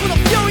a brother with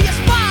a furious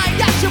mind,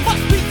 action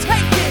must be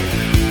taken.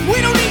 We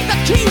don't need the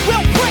key,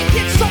 we'll break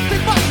it, something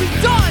must be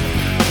done.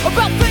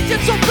 About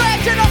vengeance or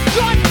rage and I'm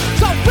done.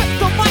 So rip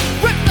the mic,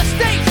 rip the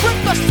stage, rip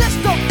the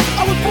system.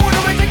 I was born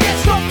to raise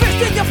against no fist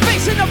in your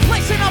face in a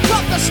place and I'm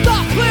about to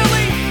stop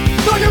clearly.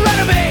 Know your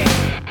enemy.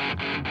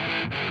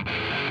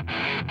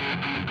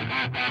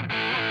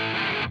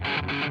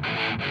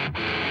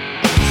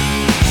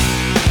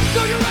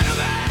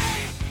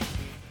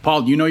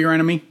 Paul, do you know your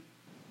enemy?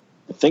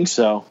 I think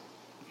so.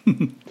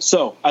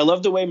 So, I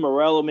love the way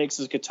Morello makes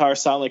his guitar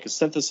sound like a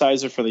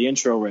synthesizer for the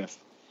intro riff.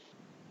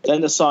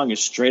 Then the song is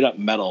straight up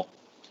metal.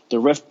 The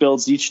riff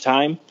builds each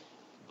time.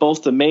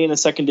 Both the main and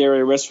secondary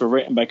riffs were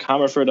written by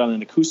Comerford on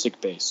an acoustic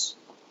bass.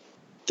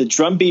 The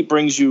drum beat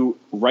brings you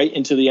right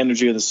into the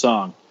energy of the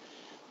song.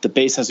 The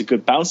bass has a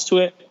good bounce to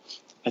it.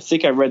 I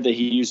think I read that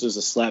he uses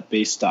a slap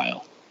bass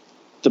style.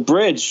 The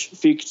bridge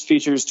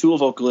features Tool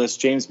vocalist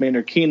James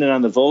Maynard Keenan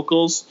on the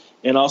vocals,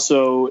 and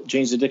also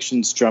Jane's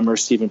Addiction's drummer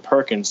Stephen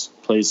Perkins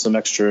plays some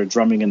extra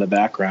drumming in the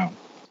background.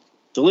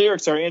 The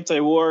lyrics are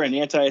anti-war and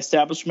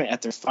anti-establishment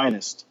at their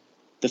finest.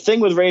 The thing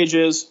with Rage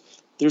is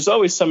there's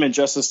always some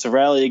injustice to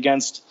rally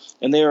against,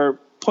 and they are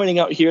pointing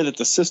out here that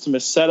the system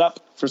is set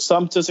up for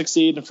some to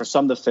succeed and for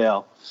some to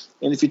fail.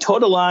 And if you toe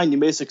the line, you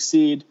may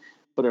succeed,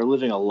 but are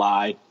living a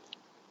lie.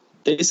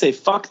 They say,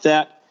 fuck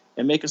that,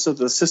 and make it so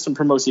that the system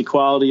promotes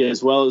equality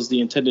as well as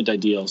the intended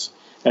ideals,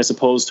 as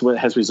opposed to what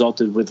has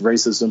resulted with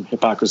racism,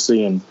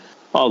 hypocrisy, and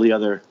all the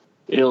other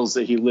ills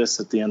that he lists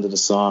at the end of the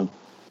song.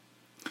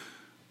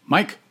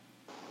 Mike?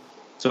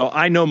 So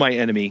I know my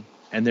enemy,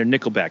 and they're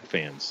Nickelback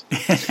fans.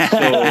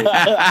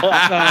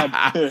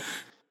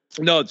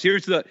 No,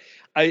 seriously,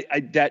 I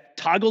that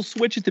toggle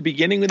switch at the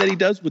beginning that he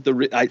does with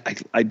the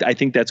I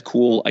think that's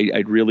cool.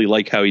 I really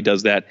like how he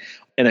does that.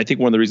 And I think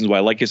one of the reasons why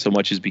I like it so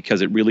much is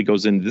because it really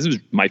goes in. This is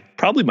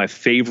probably my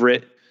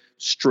favorite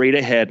straight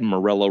ahead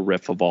Morello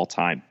riff of all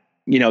time.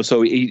 You know,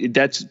 so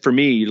that's for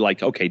me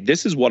like, okay,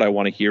 this is what I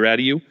want to hear out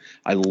of you.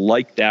 I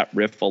like that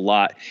riff a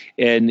lot.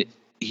 And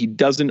he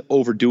doesn't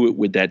overdo it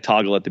with that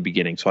toggle at the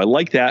beginning. So I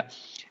like that.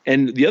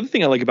 And the other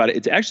thing I like about it,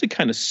 it's actually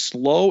kind of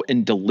slow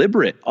and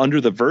deliberate under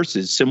the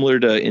verses, similar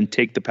to in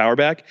Take the Power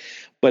Back.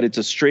 But it's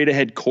a straight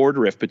ahead chord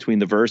riff between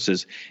the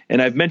verses.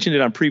 And I've mentioned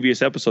it on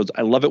previous episodes.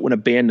 I love it when a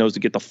band knows to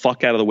get the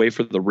fuck out of the way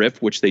for the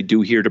riff, which they do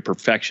here to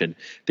perfection.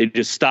 They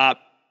just stop,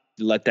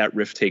 let that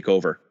riff take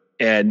over.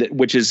 And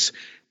which is,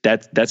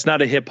 that's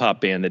not a hip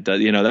hop band that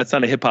does, you know, that's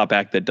not a hip hop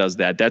act that does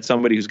that. That's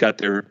somebody who's got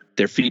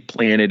their feet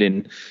planted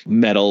in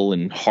metal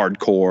and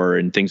hardcore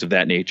and things of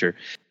that nature.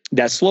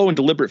 That slow and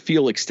deliberate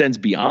feel extends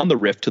beyond the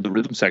riff to the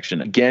rhythm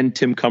section. Again,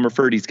 Tim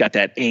Comerford, he's got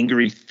that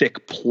angry,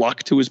 thick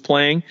pluck to his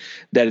playing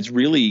that is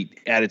really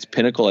at its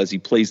pinnacle as he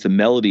plays the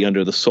melody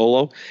under the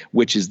solo,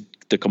 which is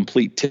the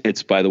complete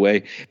tits, by the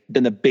way.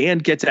 Then the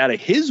band gets out of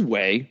his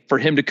way for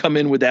him to come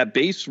in with that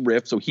bass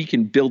riff so he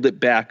can build it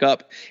back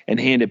up and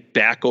hand it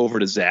back over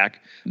to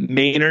Zach.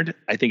 Maynard,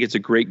 I think it's a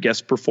great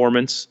guest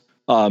performance.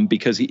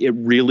 Because it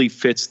really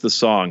fits the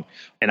song.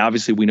 And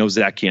obviously we know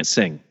Zach can't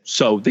sing.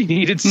 So they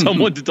needed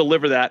someone to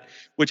deliver that,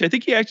 which I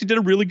think he actually did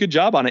a really good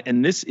job on it.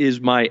 And this is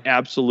my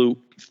absolute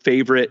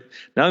favorite,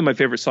 not only my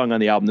favorite song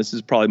on the album, this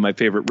is probably my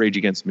favorite Rage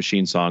Against the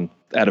Machine song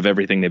out of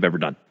everything they've ever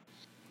done.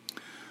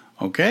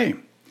 Okay.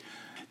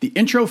 The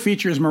intro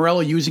features Morello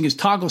using his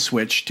toggle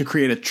switch to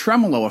create a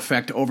tremolo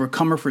effect over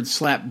Comerford's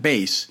slap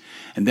bass.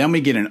 And then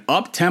we get an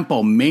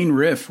up-tempo main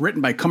riff written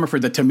by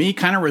Comerford that to me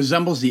kind of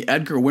resembles the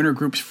Edgar Winter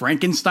Group's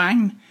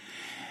Frankenstein.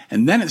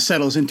 And then it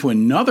settles into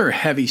another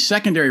heavy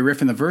secondary riff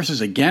in the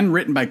verses, again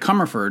written by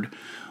Comerford,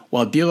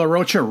 while De La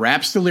Rocha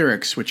raps the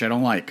lyrics, which I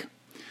don't like.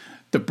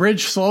 The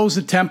bridge slows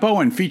the tempo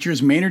and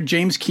features Maynard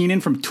James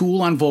Keenan from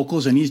Tool on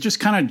vocals, and he's just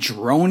kind of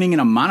droning in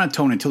a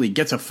monotone until he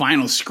gets a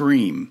final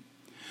scream.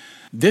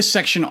 This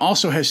section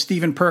also has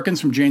Stephen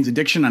Perkins from Jane's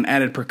Addiction on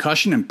added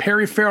percussion, and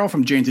Perry Farrell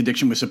from Jane's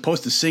Addiction was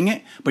supposed to sing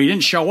it, but he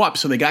didn't show up,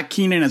 so they got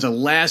Keenan as a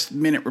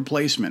last-minute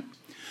replacement.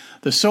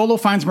 The solo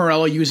finds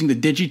Morello using the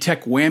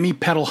Digitech whammy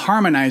pedal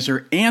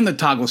harmonizer and the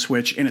toggle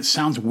switch, and it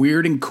sounds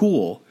weird and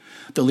cool.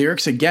 The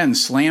lyrics again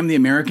slam the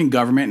American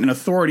government, and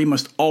authority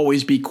must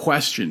always be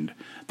questioned.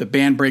 The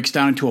band breaks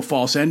down into a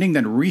false ending,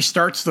 then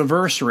restarts the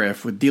verse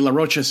riff with De La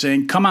Rocha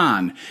saying, "Come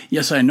on,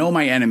 yes, I know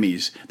my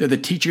enemies. They're the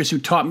teachers who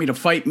taught me to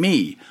fight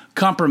me.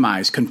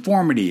 Compromise,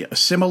 conformity,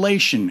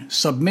 assimilation,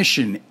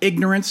 submission,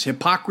 ignorance,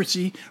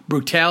 hypocrisy,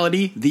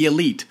 brutality, the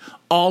elite,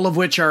 all of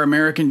which are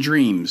American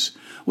dreams,"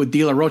 with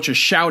De La Rocha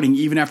shouting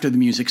even after the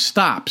music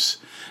stops.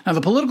 Now,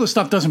 the political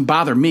stuff doesn't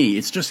bother me.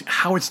 It's just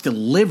how it's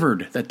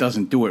delivered that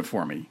doesn't do it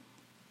for me.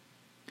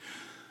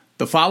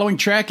 The following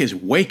track is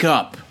Wake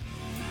Up.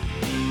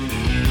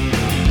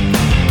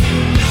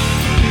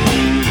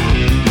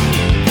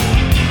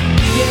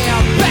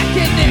 Yeah, back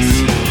in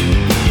this.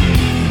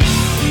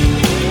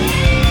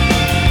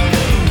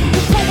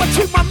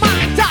 To my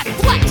mind, I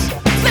flex,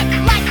 flip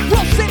like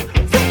Wilson.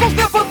 Fingers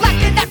never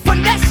lacking that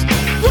finesse.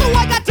 What do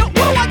I got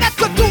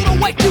to do to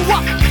wake you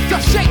up? To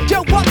shake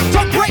you up,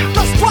 to break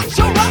the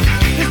structure up.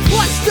 His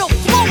blood still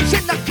flows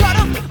in the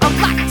gutter. I'm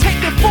like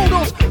taking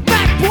photos.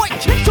 Mad boy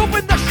kicks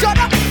open the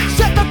shutter.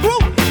 Set the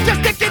groove,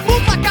 just thinking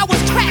move like I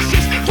was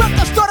crashes. From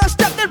the stutter,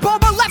 stepped in,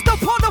 bomber left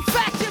upon the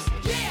fascist.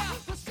 Yeah.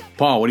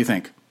 Paul, what do you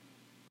think?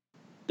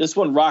 This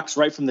one rocks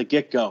right from the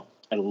get-go.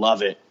 I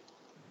love it.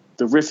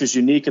 The riff is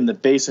unique, and the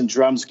bass and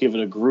drums give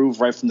it a groove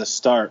right from the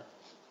start.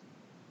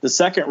 The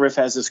second riff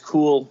has this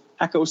cool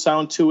echo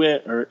sound to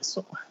it, or it's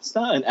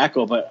not an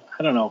echo, but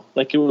I don't know,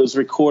 like it was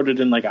recorded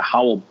in like a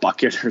Howell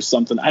bucket or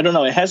something. I don't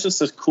know. It has just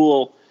this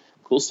cool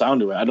sound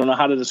to it. I don't know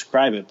how to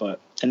describe it, but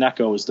an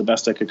echo is the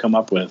best I could come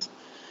up with.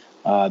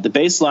 The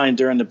bass line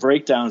during the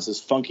breakdowns is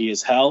funky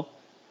as hell.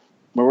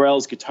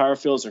 Morell's guitar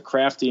fills are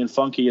crafty and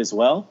funky as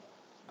well.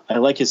 I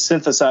like his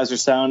synthesizer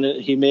sound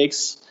that he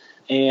makes.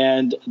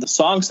 And the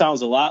song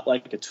sounds a lot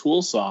like a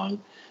Tool song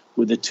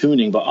with the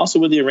tuning, but also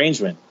with the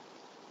arrangement.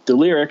 The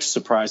lyrics,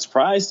 surprise,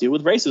 surprise, deal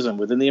with racism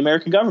within the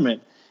American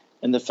government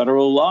and the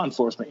federal law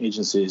enforcement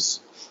agencies.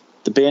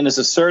 The band is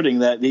asserting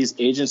that these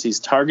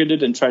agencies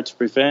targeted and tried to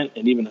prevent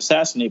and even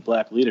assassinate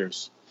black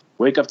leaders.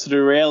 Wake up to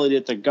the reality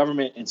that the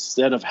government,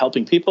 instead of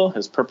helping people,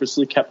 has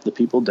purposely kept the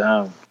people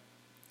down.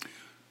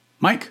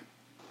 Mike?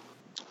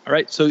 All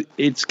right, so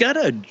it's got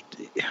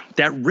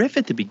that riff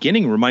at the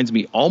beginning reminds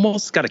me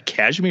almost got a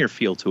Kashmir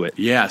feel to it.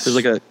 Yes.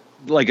 There's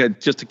like a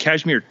just a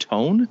Kashmir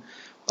tone.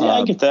 Yeah,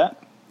 I get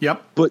that.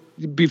 Yep.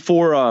 But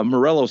before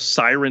Morello's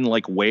siren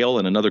like wail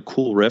and another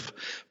cool riff,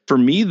 for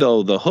me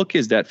though, the hook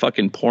is that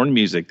fucking porn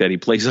music that he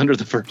plays under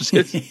the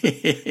verses.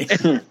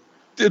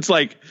 It's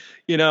like,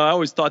 I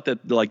always thought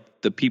that like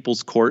the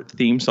People's Court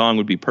theme song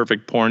would be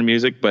perfect porn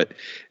music, but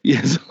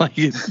yes, like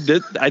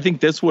I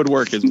think this would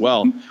work as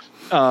well.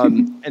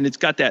 And it's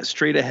got that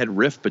straight ahead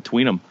riff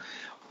between them.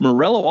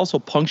 Morello also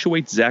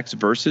punctuates Zach's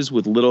verses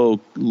with little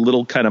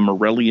kind of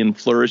Morellian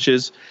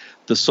flourishes.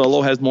 The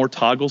solo has more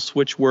toggle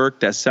switch work.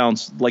 That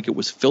sounds like it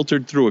was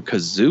filtered through a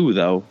kazoo,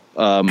 though.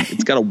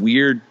 It's got a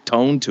weird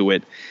tone to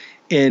it.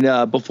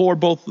 And before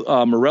both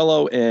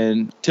Morello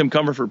and Tim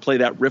Comerford play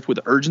that riff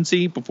with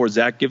urgency, before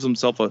Zach gives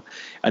himself an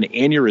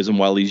aneurysm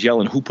while he's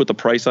yelling, "Who put the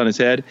price on his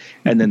head?"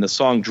 And then the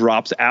song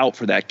drops out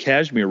for that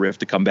Kashmir riff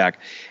to come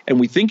back. And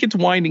we think it's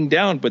winding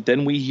down, but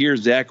then we hear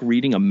Zach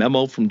reading a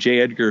memo from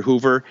J. Edgar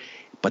Hoover.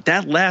 But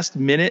that last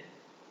minute,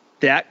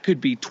 that could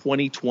be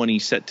 2020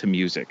 set to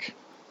music.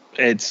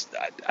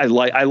 I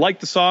like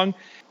the song.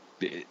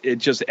 It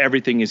just,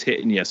 everything is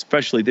hitting you,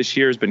 especially this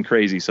year has been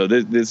crazy. So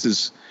this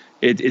is...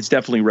 It's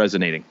definitely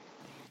resonating.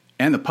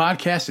 And the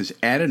podcast has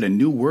added a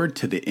new word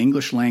to the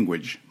English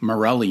language,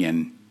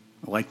 Morellian.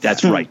 I like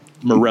that. That's right,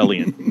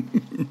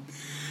 Morellian.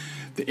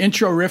 The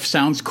intro riff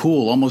sounds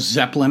cool, almost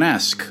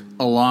Zeppelin-esque,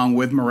 along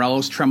with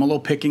Morello's tremolo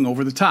picking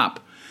over the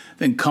top.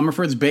 Then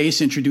Comerford's bass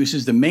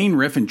introduces the main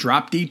riff in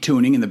drop D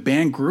tuning, and the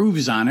band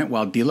grooves on it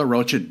while De La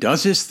Rocha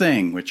does his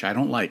thing, which I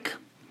don't like.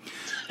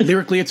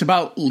 Lyrically, it's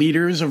about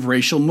leaders of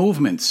racial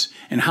movements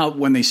and how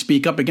when they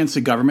speak up against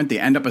the government, they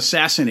end up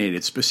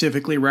assassinated,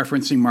 specifically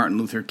referencing Martin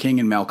Luther King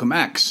and Malcolm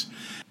X.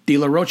 De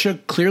La Rocha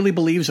clearly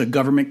believes a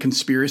government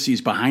conspiracy is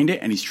behind it,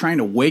 and he's trying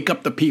to wake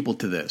up the people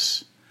to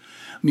this.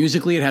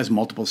 Musically, it has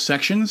multiple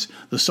sections.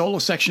 The solo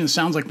section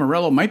sounds like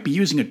Morello might be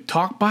using a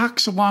talk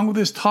box along with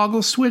his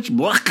toggle switch.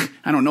 Bluck.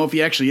 I don't know if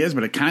he actually is,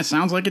 but it kind of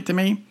sounds like it to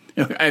me.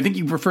 I think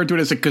you referred to it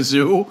as a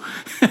kazoo.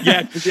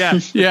 Yeah.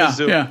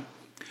 Kazoo. Yeah.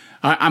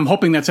 I'm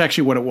hoping that's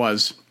actually what it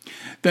was.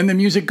 Then the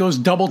music goes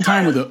double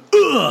time with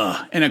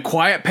a and a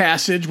quiet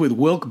passage with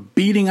Wilk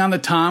beating on the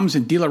toms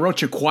and De La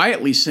Rocha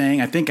quietly saying,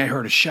 "I think I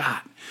heard a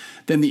shot."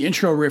 Then the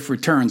intro riff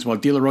returns while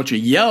De La Rocha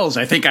yells,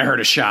 "I think I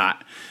heard a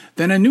shot."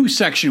 Then a new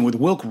section with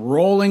Wilk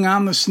rolling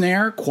on the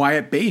snare,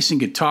 quiet bass and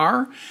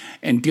guitar,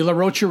 and De La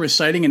Rocha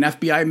reciting an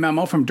FBI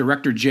memo from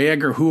Director J.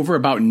 Edgar Hoover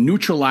about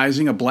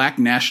neutralizing a black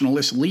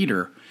nationalist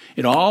leader.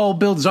 It all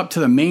builds up to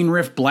the main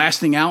riff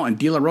blasting out and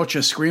De La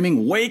Rocha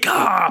screaming, "Wake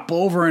up!"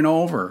 over and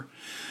over.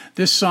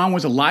 This song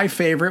was a live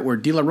favorite where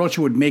De La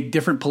Rocha would make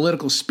different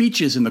political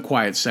speeches in the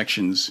quiet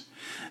sections.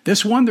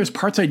 This one, there's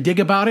parts I dig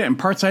about it and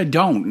parts I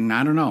don't, and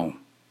I don't know.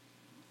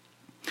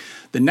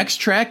 The next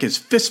track is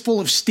Fistful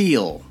of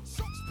Steel.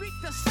 Speak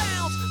the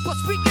sounds, but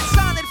speak in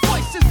silent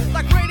voices.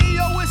 Like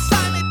radio is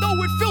silent,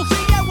 though it fills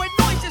the air with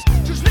noises.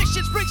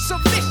 Transmissions bring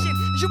submission.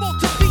 You want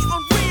to be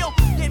unreal.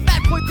 Then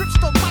Mad Boy grips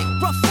the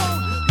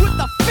microphone with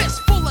a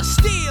fist full of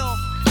steel.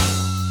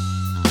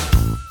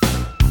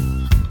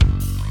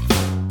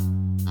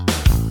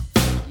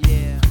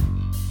 Yeah.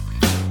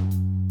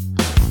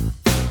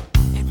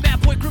 And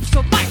Mad Boy grips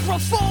the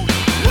microphone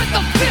with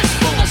a fist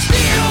full of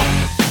steel.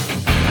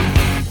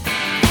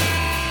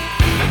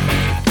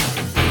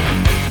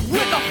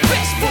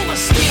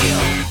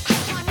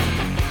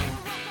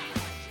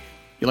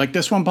 You like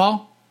this one,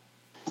 Paul?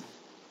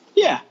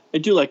 Yeah, I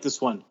do like this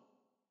one.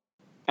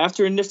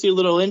 After a nifty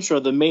little intro,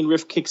 the main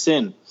riff kicks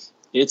in.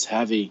 It's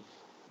heavy.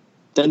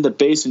 Then the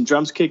bass and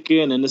drums kick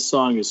in, and this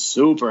song is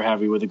super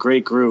heavy with a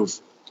great groove.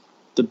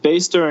 The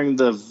bass during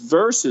the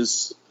verse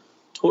is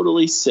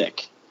totally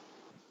sick.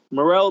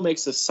 Morello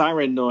makes a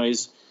siren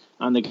noise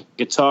on the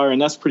guitar,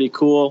 and that's pretty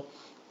cool.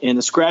 And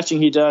the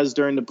scratching he does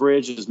during the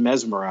bridge is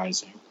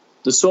mesmerizing.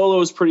 The solo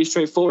is pretty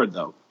straightforward,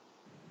 though.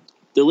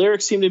 The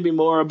lyrics seem to be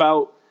more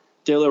about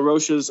De La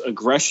Rocha's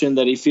aggression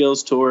that he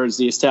feels towards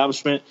the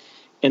establishment,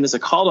 and it's a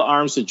call to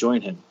arms to join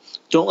him.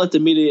 Don't let the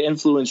media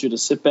influence you to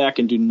sit back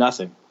and do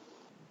nothing.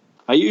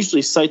 I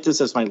usually cite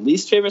this as my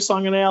least favorite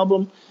song on the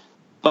album,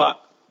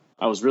 but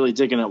I was really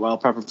digging it while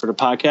prepping for the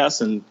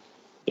podcast, and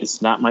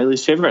it's not my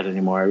least favorite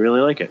anymore. I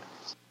really like it.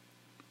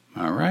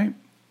 All right.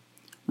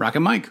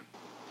 Rockin' Mike.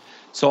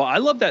 So I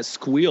love that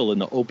squeal in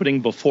the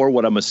opening before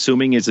what I'm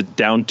assuming is a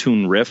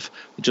down-tune riff,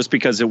 just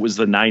because it was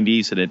the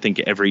 90s, and I think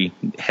every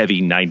heavy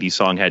 90s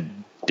song had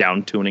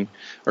down-tuning,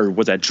 or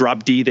was that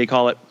drop D they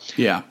call it?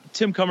 Yeah.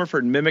 Tim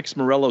Comerford mimics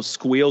Morello's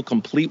squeal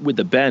complete with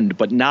the bend,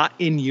 but not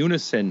in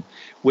unison,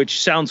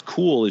 which sounds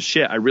cool as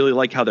shit. I really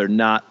like how they're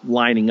not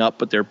lining up,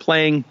 but they're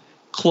playing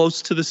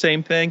close to the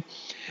same thing.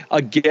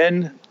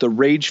 Again, the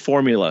Rage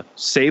formula.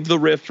 Save the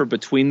riff for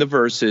between the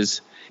verses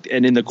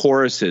and in the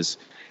choruses,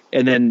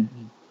 and then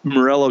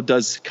Morello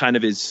does kind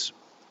of his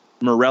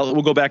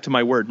we'll go back to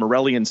my word,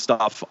 Morellian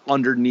stuff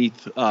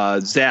underneath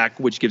Zach,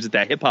 which gives it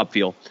that hip-hop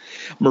feel.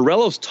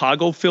 Morello's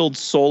toggle-filled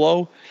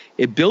solo,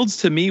 it builds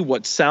to me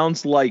what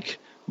sounds like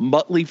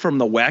Muttley from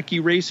the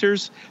Wacky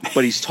Racers,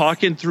 but he's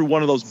talking through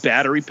one of those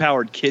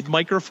battery-powered kid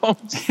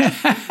microphones.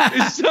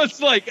 It's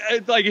just like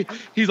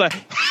he's like,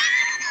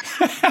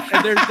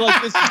 and there's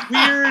like this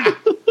weird...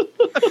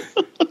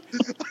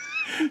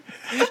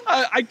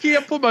 I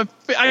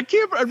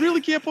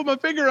really can't put my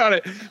finger on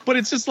it, but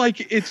it's just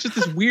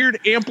this weird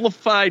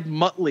amplified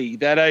Muttley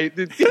that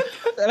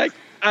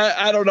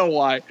I don't know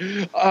why.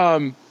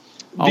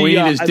 All we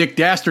need is Dick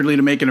Dastardly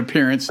to make an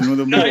appearance. I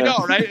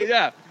know, right?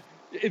 Yeah.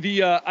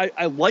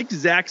 I liked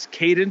Zach's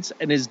cadence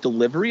and his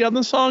delivery on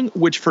the song,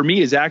 which for me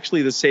is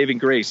actually the saving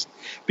grace,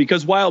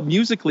 because while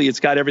musically it's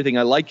got everything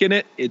I like in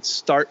it, it's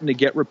starting to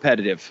get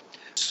repetitive.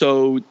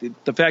 So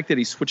the fact that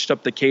he switched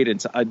up the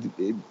cadence,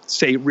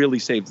 really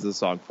saves the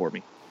song for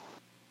me.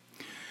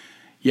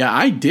 Yeah,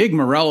 I dig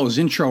Morello's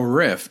intro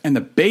riff, and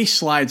the bass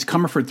slides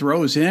Comerford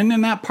throws in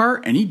that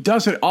part, and he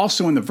does it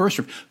also in the verse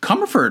riff.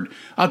 Comerford,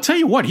 I'll tell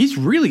you what, he's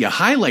really a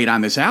highlight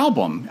on this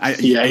album.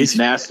 He's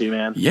nasty,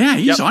 man. Yeah,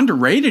 he's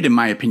underrated in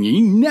my opinion.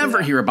 You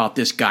never hear about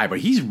this guy, but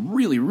he's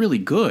really, really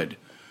good.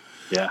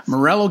 Yeah.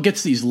 Morello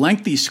gets these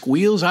lengthy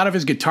squeals out of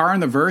his guitar in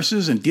the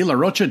verses, and De La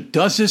Rocha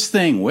does his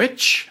thing,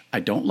 which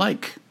I don't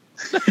like.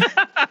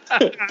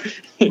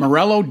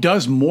 Morello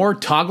does more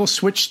toggle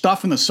switch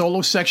stuff in the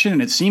solo section,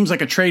 and it seems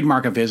like a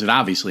trademark of his. It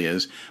obviously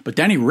is. But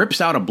then he rips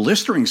out a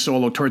blistering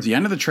solo towards the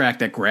end of the track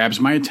that grabs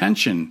my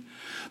attention.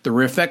 The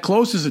riff that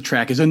closes the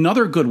track is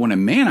another good one,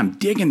 and man, I'm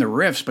digging the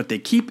riffs, but they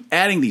keep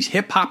adding these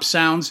hip-hop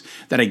sounds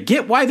that I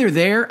get why they're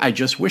there, I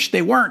just wish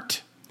they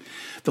weren't.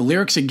 The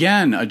lyrics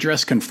again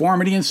address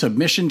conformity and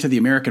submission to the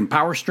American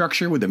power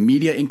structure with the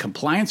media in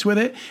compliance with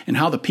it and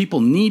how the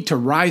people need to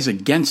rise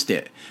against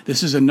it.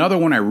 This is another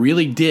one I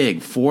really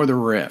dig for the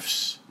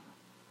riffs.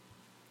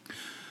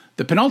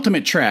 The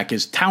penultimate track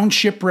is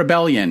Township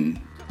Rebellion.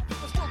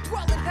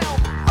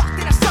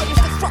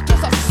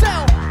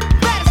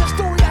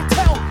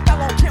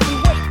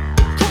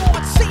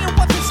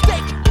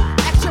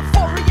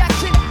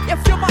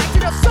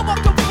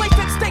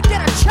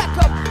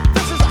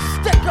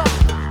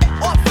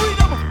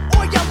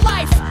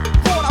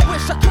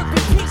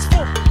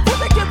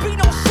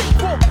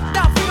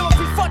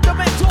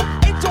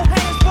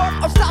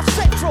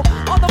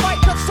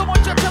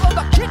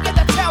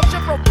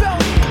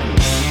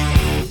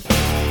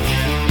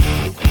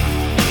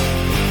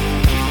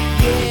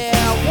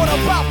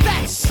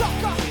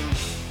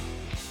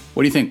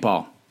 What do you think,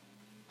 Paul?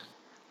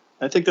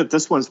 I think that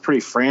this one's pretty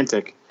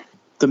frantic.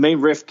 The main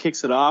riff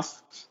kicks it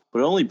off,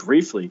 but only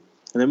briefly.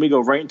 And then we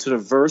go right into the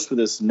verse with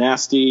this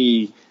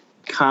nasty,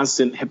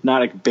 constant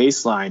hypnotic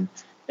bass line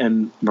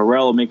and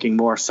Morello making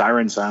more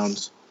siren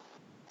sounds.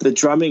 The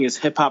drumming is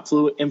hip-hop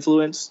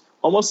influenced,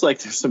 almost like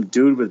there's some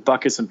dude with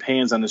buckets and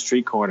pans on the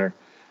street corner.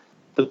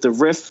 But the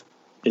riff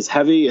is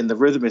heavy and the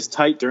rhythm is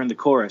tight during the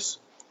chorus.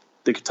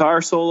 The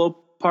guitar solo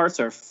parts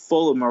are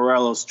full of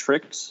Morello's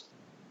tricks.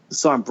 The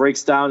song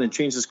breaks down and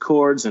changes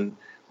chords and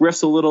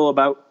riffs a little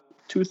about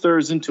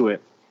 2/3 into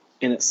it,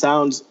 and it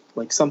sounds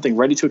like something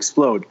ready to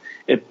explode.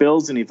 It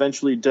builds and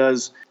eventually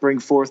does bring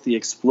forth the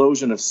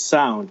explosion of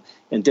sound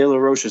and De La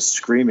Rocha's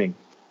screaming.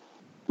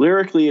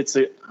 Lyrically, it's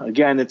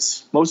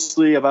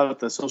mostly about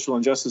the social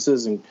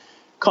injustices and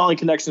calling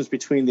connections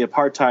between the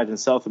apartheid in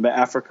South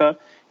Africa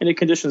and the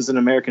conditions in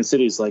American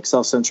cities like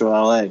South Central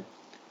LA.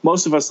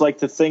 Most of us like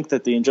to think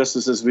that the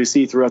injustices we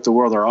see throughout the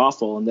world are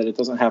awful and that it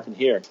doesn't happen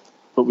here,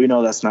 but we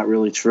know that's not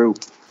really true.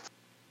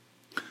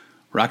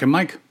 Rockin'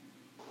 Mike.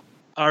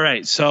 All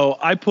right, so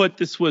I put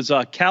this was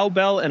a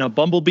cowbell and a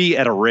bumblebee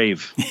at a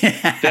rave.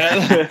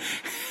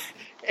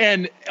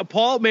 And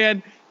Paul,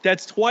 man,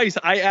 that's twice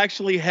I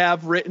actually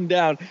have written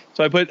down.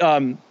 So I put,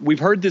 we've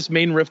heard this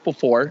main riff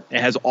before. It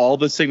has all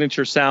the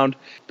signature sound,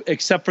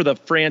 except for the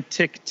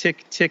frantic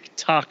tick, tick,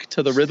 tock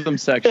to the rhythm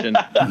section.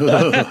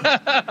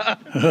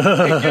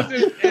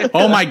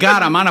 Oh my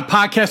God, I'm on a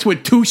podcast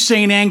with two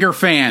Saint Anger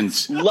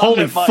fans.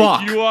 Holy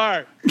fuck. You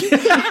are.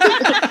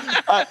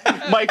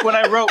 Mike, when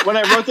I wrote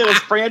that as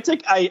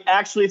frantic, I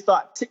actually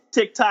thought tick,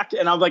 tick, tock,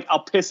 and I'm like,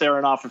 I'll piss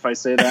Aaron off if I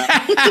say that.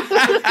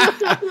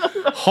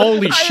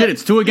 Holy shit,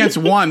 it's 2 against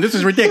 1. This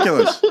is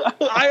ridiculous.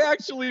 I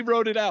actually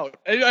wrote it out.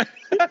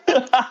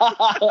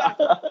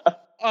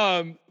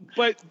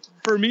 But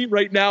for me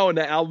right now in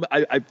the album,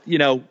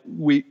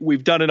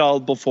 we've done it all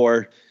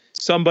before.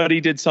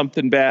 Somebody did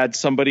something bad,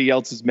 somebody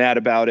else is mad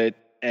about it,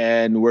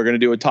 and we're going to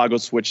do a toggle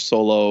switch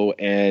solo,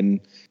 and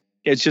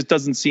it just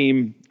doesn't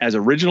seem as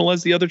original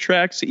as the other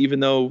tracks,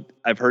 even though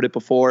I've heard it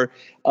before.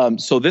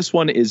 So this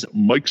one is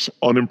Mike's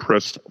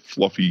Unimpressed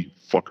Fluffy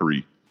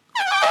Fuckery.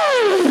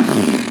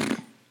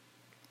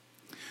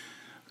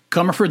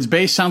 Comerford's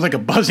bass sounds like a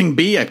buzzing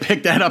bee. I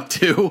picked that up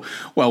too.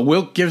 Well,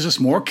 Wilk gives us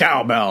more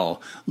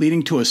cowbell,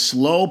 leading to a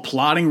slow,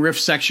 plodding riff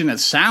section that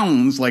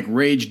sounds like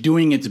Rage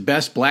doing its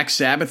best Black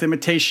Sabbath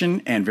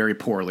imitation, and very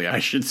poorly, I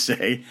should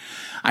say.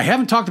 I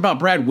haven't talked about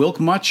Brad Wilk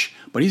much,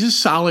 but he's a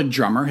solid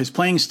drummer. His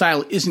playing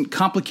style isn't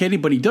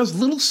complicated, but he does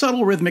little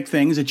subtle rhythmic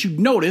things that you'd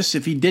notice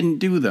if he didn't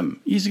do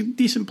them. He's a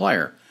decent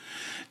player.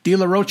 De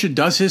La Rocha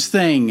does his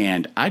thing,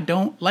 and I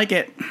don't like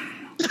it.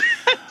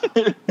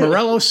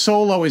 Morello's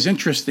solo is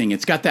interesting.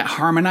 It's got that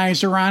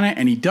harmonizer on it,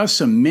 and he does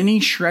some mini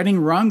shredding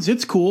runs.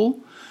 It's cool.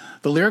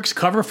 The lyrics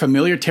cover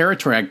familiar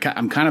territory.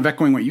 I'm kind of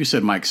echoing what you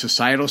said, Mike.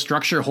 Societal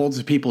structure holds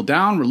the people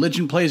down.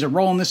 Religion plays a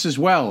role in this as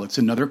well. It's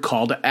another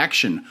call to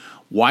action.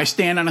 Why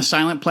stand on a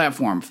silent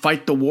platform?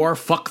 Fight the war,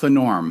 fuck the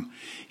norm.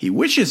 He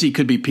wishes he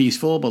could be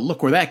peaceful, but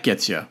look where that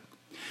gets you.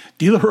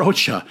 De La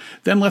Rocha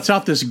then lets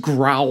out this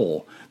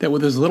growl that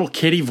with his little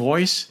kitty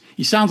voice,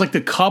 he sounds like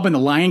the cub in the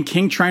Lion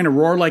King trying to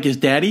roar like his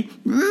daddy.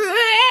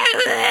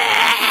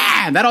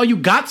 That all you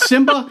got,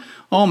 Simba?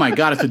 Oh my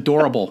God, it's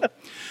adorable.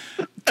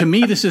 To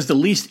me, this is the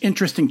least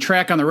interesting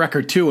track on the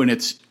record, too, and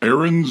it's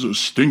Aaron's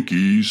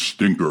Stinky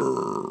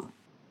Stinker.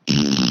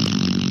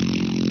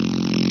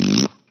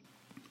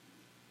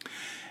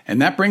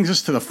 And that brings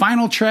us to the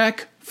final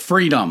track,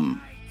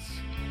 Freedom.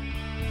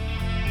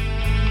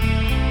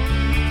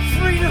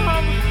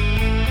 Freedom!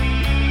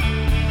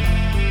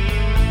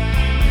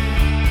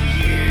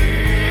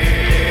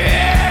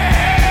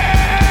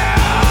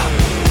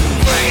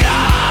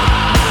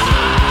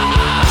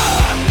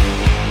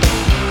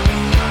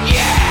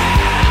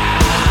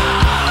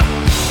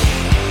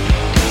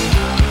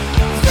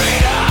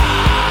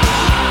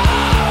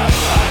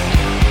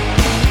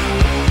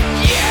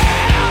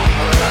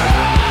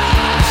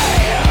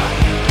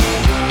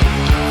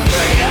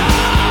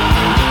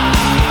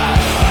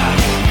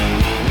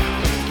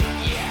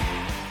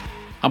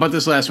 How about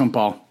this last one,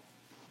 Paul?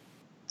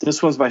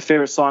 This one's my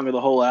favorite song of the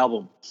whole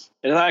album.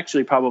 It's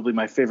actually probably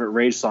my favorite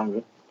Rage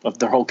song of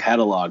their whole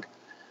catalog.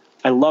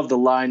 I love the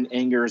line,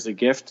 "Anger is a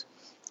gift."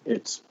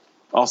 It's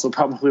also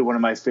probably one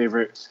of my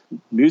favorite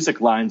music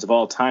lines of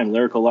all time,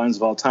 lyrical lines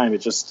of all time.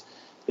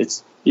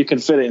 You can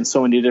fit it in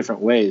so many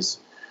different ways.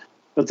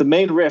 But the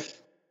main riff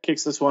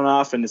kicks this one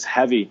off, and it's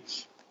heavy.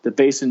 The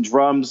bass and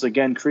drums,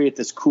 again, create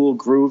this cool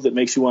groove that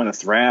makes you want to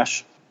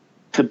thrash.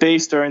 The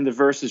bass during the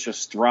verses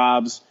just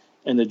throbs,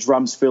 and the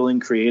drums fill in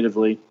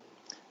creatively.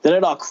 Then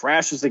it all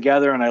crashes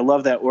together, and I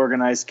love that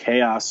organized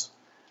chaos.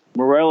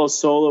 Morello's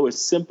solo is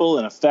simple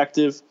and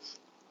effective.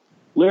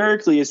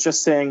 Lyrically, it's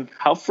just saying,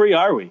 how free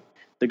are we?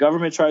 The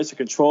government tries to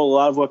control a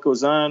lot of what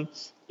goes on.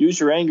 Use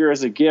your anger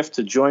as a gift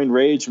to join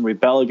Rage and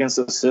rebel against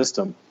the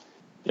system.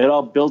 It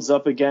all builds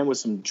up again with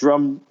some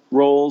drum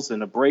rolls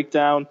and a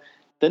breakdown.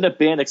 Then the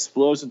band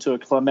explodes into a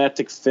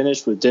climactic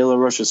finish with De La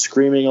Rocha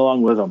screaming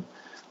along with them.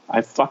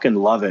 I fucking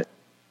love it.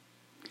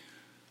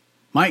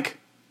 Mike?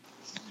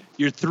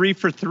 You're 3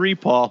 for 3,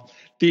 Paul.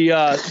 You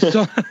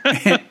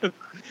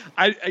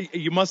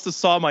must have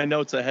saw my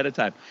notes ahead of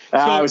time.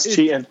 I was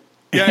cheating.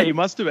 Yeah, he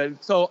must have been.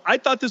 So I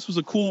thought this was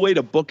a cool way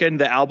to bookend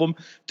the album,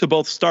 to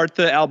both start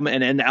the album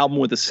and end the album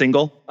with a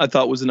single. I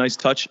thought was a nice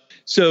touch.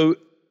 So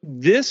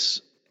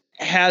this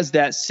has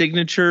that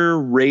signature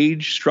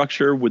Rage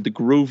structure with the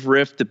groove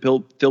riff to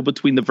fill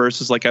between the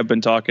verses, like I've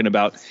been talking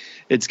about.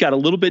 It's got a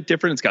little bit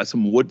different. It's got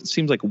some wood,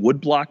 seems like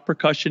wood block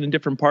percussion in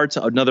different parts.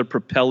 Another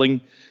propelling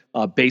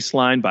bass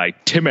line by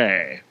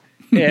Timmy.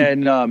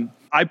 And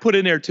I put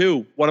in there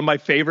too one of my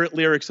favorite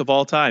lyrics of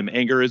all time,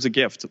 "Anger is a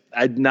gift."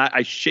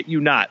 I shit you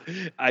not.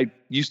 I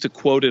used to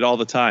quote it all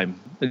the time.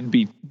 I'd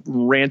be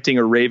ranting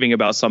or raving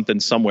about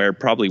something somewhere,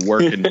 probably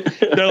working.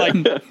 They're like,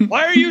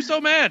 "Why are you so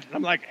mad?"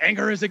 I'm like,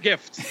 "Anger is a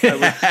gift."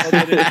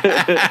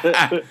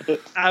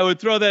 I would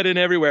throw that in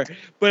everywhere.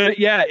 But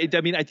yeah,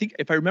 I think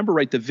if I remember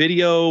right, the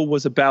video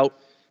was about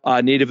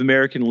Native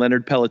American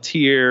Leonard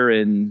Pelletier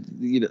and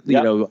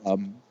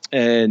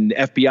and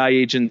FBI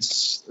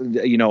agents,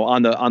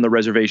 on the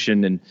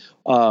reservation.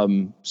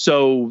 And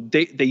so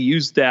they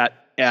used that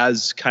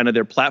as kind of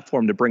their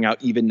platform to bring out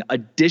even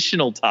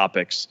additional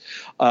topics.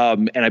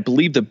 And I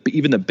believe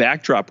even the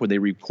backdrop when they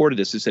recorded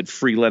this, it said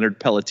 "Free Leonard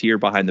Pelletier"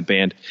 behind the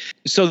band.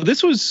 So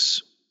this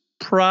was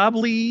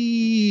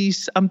probably,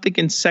 I'm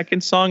thinking,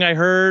 second song I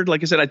heard.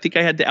 Like I said, I think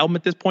I had the album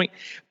at this point,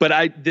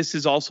 but this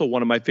is also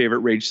one of my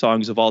favorite Rage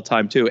songs of all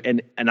time too.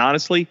 And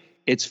honestly,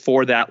 it's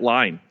for that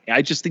line.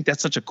 I just think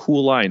that's such a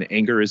cool line.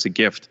 "Anger is a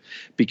gift,"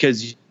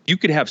 because you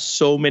could have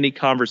so many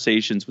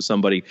conversations with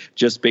somebody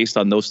just based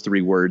on those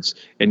 3 words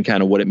and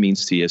kind of what it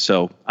means to you.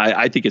 So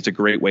I think it's a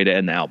great way to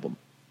end the album.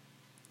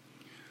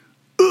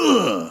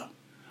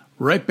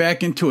 Right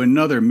back into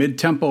another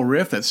mid-tempo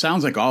riff that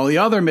sounds like all the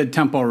other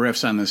mid-tempo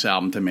riffs on this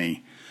album to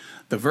me.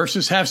 The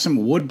verses have some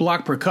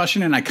woodblock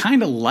percussion, and I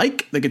kind of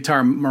like the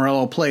guitar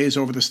Morello plays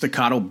over the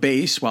staccato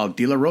bass while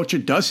De La Rocha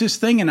does his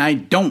thing, and I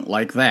don't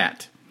like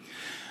that.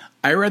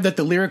 I read that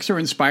the lyrics are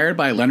inspired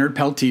by Leonard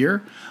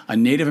Peltier, a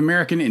Native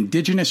American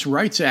indigenous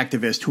rights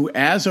activist who,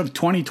 as of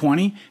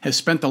 2020, has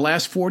spent the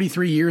last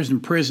 43 years in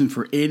prison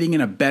for aiding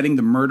and abetting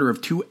the murder of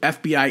 2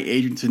 FBI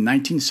agents in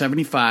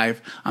 1975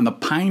 on the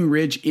Pine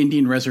Ridge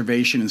Indian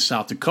Reservation in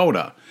South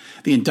Dakota.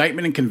 The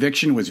indictment and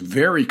conviction was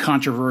very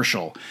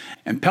controversial,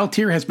 and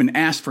Peltier has been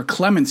asked for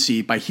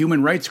clemency by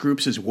human rights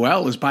groups as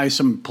well as by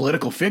some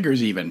political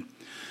figures even.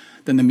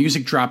 Then the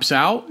music drops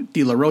out.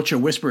 De La Rocha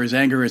whispers,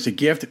 "Anger is a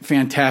gift."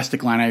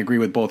 Fantastic line. I agree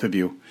with both of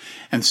you.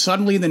 And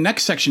suddenly in the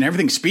next section,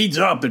 everything speeds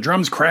up. The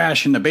drums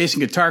crash and the bass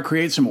and guitar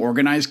create some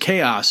organized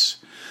chaos.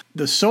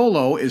 The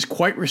solo is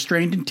quite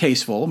restrained and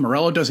tasteful.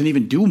 Morello doesn't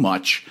even do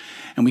much.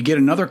 And we get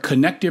another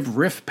connective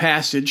riff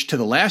passage to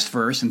the last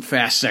verse in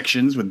fast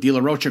sections with De La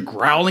Rocha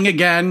growling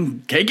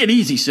again. Take it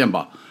easy,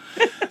 Simba.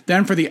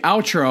 Then for the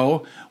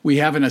outro, we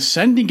have an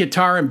ascending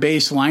guitar and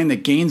bass line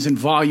that gains in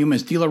volume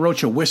as De La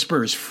Rocha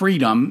whispers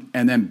 "freedom"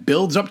 and then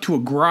builds up to a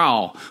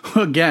growl,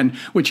 again,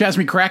 which has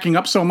me cracking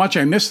up so much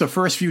I missed the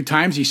first few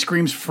times he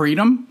screams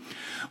 "freedom."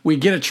 We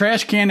get a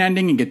trash can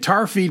ending and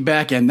guitar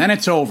feedback, and then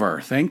it's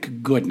over.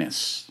 Thank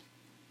goodness.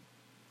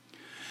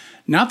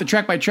 Now that the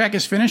track by track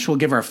is finished, we'll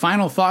give our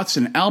final thoughts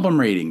and album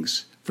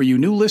ratings. For you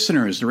new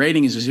listeners, the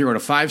rating is a 0 to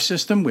 5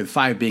 system, with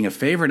 5 being a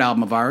favorite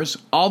album of ours,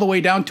 all the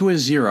way down to a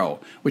 0,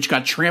 which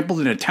got trampled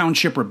in a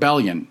township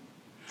rebellion.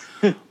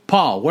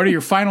 Paul, what are your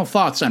final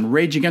thoughts on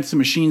Rage Against the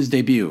Machine's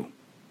debut?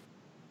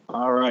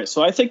 All right,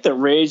 so I think that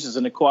Rage is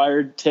an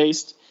acquired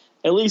taste,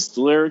 at least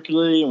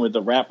lyrically and with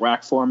the rap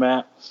rock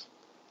format.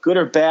 Good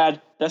or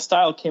bad, that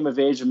style came of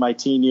age in my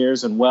teen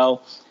years, and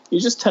well, you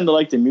just tend to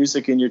like the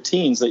music in your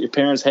teens that your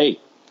parents hate.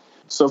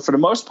 So for the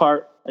most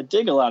part, I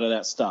dig a lot of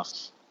that stuff.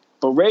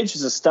 But Rage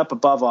is a step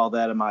above all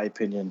that, in my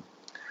opinion.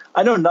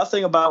 I know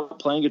nothing about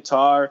playing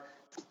guitar,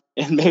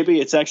 and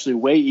maybe it's actually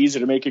way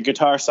easier to make a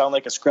guitar sound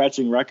like a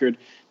scratching record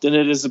than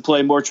it is to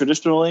play more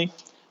traditionally.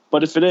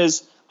 But if it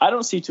is, I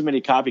don't see too many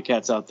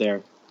copycats out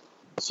there.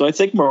 So I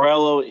think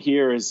Morello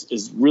here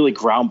is really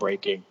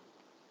groundbreaking.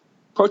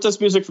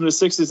 Protest music from the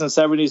 60s and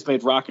 70s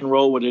made rock and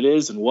roll what it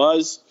is and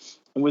was,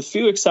 and with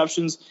few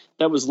exceptions,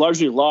 that was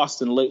largely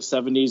lost in the late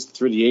 70s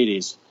through the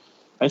 80s.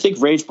 I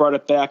think Rage brought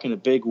it back in a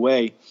big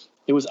way.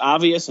 It was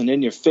obvious and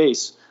in your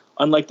face,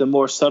 unlike the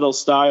more subtle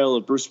style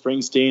of Bruce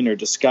Springsteen or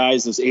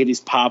disguised as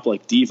 80s pop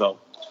like Devo.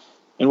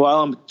 And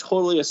while I'm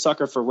totally a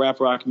sucker for rap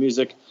rock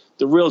music,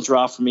 the real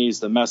draw for me is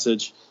the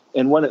message,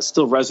 and one that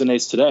still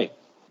resonates today.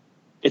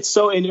 It's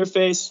so in your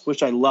face,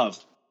 which I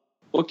love.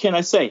 What can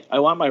I say? I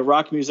want my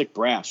rock music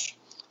brash.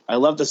 I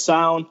love the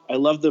sound, I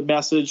love the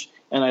message,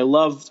 and I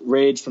loved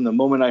Rage from the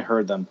moment I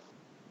heard them.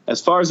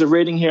 As far as the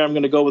rating here, I'm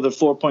going to go with a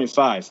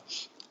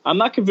 4.5. I'm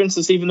not convinced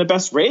it's even the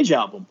best Rage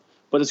album,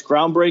 but it's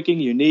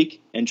groundbreaking,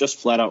 unique, and just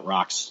flat out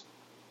rocks.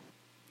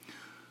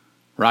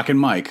 Rockin'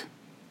 Mike.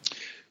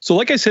 So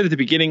like I said at the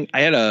beginning,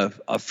 I had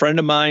a friend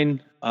of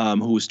mine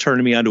who was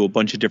turning me onto a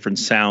bunch of different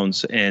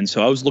sounds. And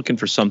so I was looking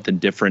for something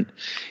different.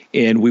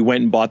 And we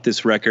went and bought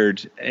this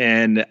record,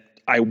 and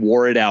I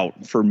wore it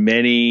out for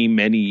many,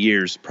 many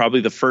years. Probably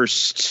the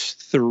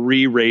first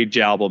 3 Rage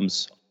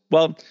albums.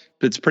 Well,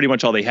 It's pretty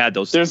much all they had.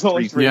 There's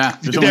only three. Yeah,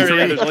 there's only three.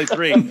 There's only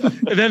three. And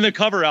then the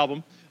cover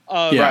album.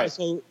 Yeah.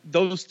 So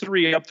those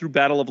three up through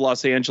Battle of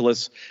Los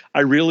Angeles, I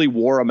really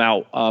wore them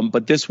out.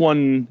 But this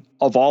one,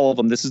 of all of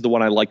them, this is the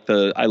one I like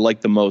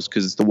the most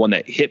because it's the one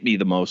that hit me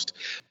the most.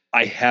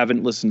 I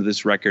haven't listened to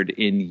this record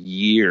in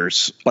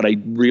years, but I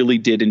really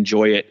did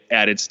enjoy it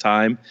at its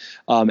time.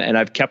 And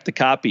I've kept the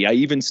copy. I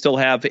even still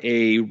have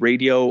a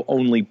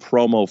radio-only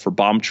promo for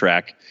Bomb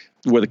Track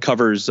where the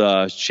cover's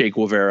Che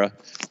Guevara,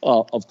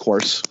 of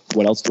course.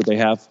 What else would they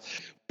have?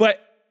 But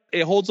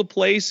it holds a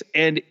place,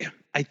 and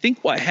I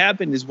think what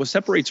happened is what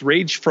separates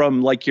Rage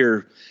from like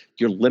your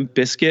Limp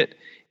Bizkit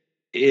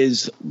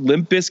is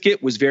Limp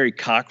Bizkit was very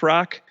cock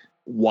rock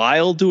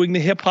while doing the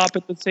hip hop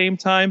at the same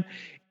time.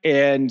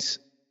 And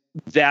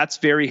that's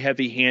very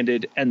heavy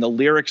handed. And the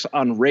lyrics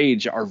on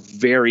Rage are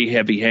very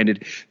heavy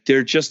handed.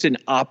 They're just in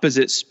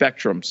opposite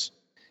spectrums.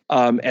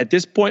 At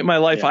this point in my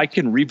life, I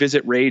can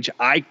revisit Rage.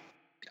 I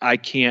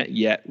can't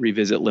yet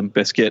revisit Limp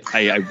Bizkit.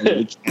 I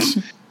really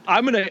can't.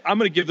 I'm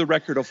gonna give the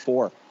record a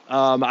 4.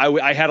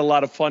 I had a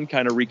lot of fun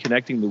kind of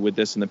reconnecting with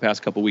this in the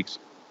past couple weeks.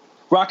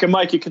 Rock and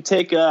Mike, you could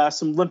take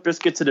some Limp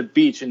Bizkit to the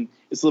beach, and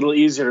it's a little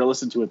easier to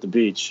listen to at the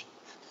beach.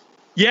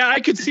 Yeah, I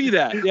could see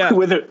that. Yeah,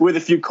 with a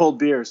few cold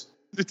beers.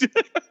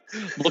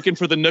 Looking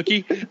for the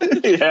nookie.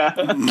 Yeah,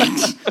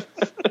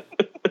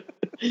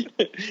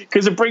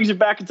 because it brings you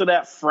back into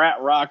that frat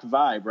rock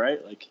vibe,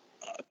 right? Like.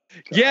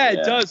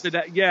 It does.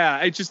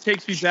 It just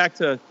takes me back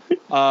to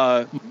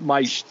my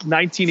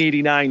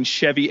 1989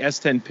 Chevy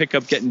S10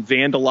 pickup getting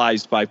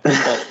vandalized by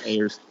football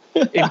players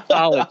in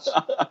college.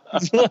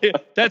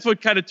 That's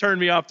what kind of turned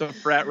me off to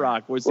frat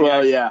rock.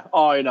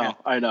 I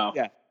know.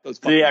 Yeah,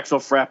 the actual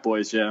frat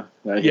boys. Yeah,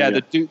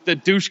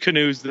 the douche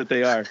canoes that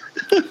they are.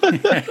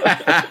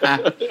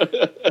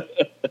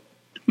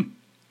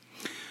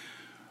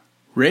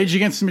 Rage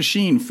Against the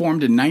Machine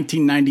formed in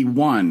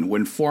 1991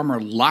 when former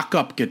Lock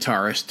Up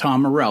guitarist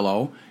Tom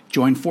Morello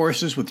joined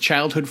forces with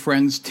childhood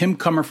friends Tim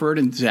Comerford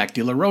and Zach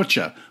De La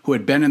Rocha, who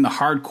had been in the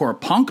hardcore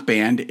punk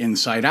band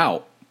Inside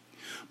Out.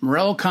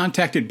 Morello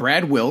contacted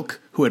Brad Wilk,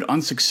 who had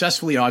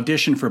unsuccessfully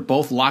auditioned for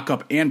both Lock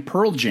Up and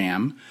Pearl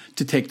Jam,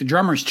 to take the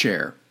drummer's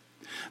chair.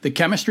 The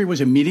chemistry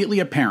was immediately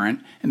apparent,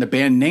 and the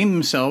band named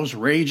themselves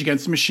Rage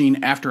Against the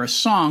Machine after a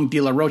song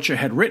De La Rocha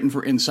had written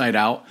for Inside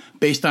Out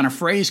based on a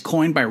phrase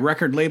coined by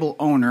record label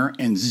owner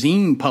and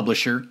zine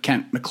publisher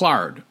Kent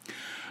McLeod.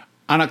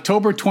 On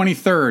October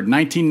 23,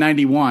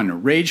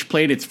 1991, Rage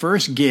played its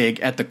first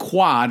gig at the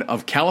Quad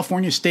of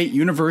California State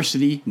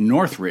University,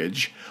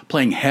 Northridge,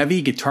 playing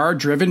heavy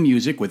guitar-driven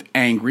music with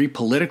angry,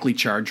 politically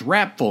charged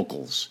rap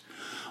vocals.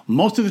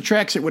 Most of the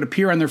tracks that would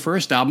appear on their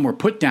first album were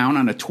put down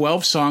on a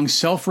 12-song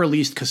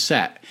self-released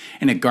cassette,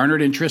 and it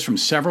garnered interest from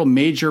several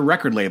major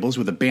record labels,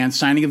 with the band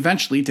signing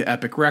eventually to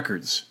Epic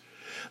Records.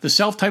 The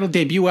self-titled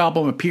debut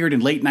album appeared in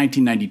late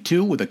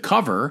 1992 with a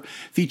cover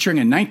featuring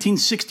a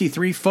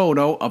 1963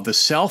 photo of the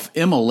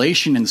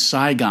self-immolation in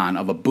Saigon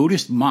of a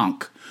Buddhist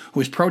monk who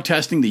was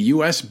protesting the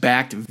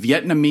U.S.-backed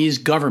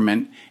Vietnamese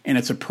government and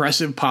its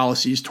oppressive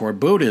policies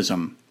toward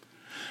Buddhism.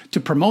 To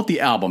promote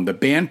the album, the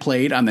band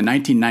played on the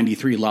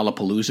 1993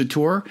 Lollapalooza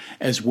tour,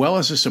 as well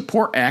as a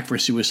support act for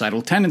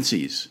Suicidal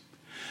Tendencies.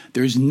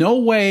 There's no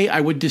way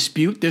I would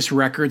dispute this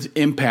record's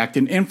impact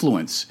and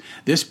influence.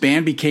 This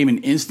band became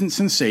an instant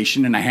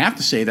sensation, and I have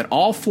to say that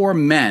all 4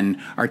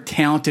 men are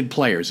talented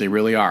players. They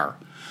really are.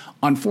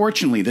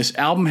 Unfortunately, this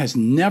album has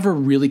never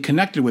really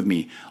connected with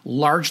me,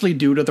 largely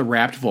due to the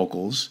rapped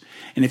vocals.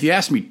 And if you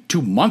asked me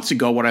 2 months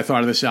ago what I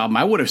thought of this album,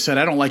 I would have said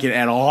I don't like it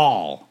at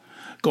all.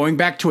 Going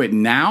back to it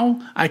now,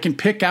 I can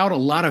pick out a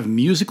lot of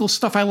musical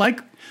stuff I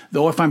like,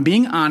 though if I'm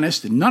being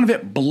honest, none of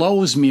it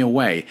blows me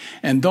away.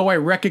 And though I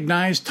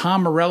recognize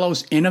Tom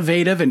Morello's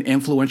innovative and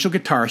influential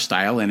guitar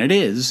style, and it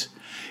is,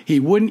 he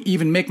wouldn't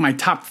even make my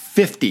top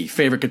 50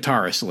 favorite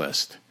guitarists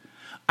list.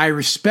 I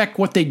respect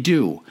what they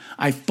do.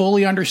 I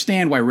fully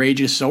understand why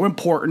Rage is so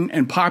important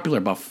and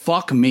popular, but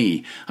fuck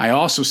me. I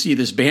also see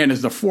this band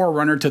as the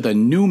forerunner to the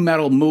nu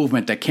metal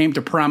movement that came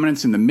to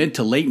prominence in the mid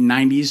to late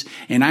 90s,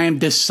 and I am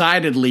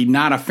decidedly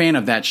not a fan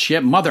of that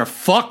shit.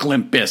 Motherfuck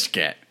Limp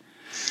Bizkit.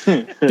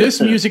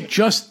 This music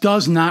just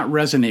does not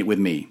resonate with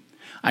me.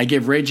 I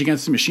give Rage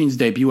Against the Machine's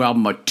debut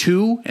album a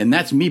 2, and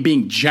that's me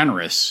being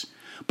generous.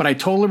 But I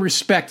totally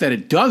respect that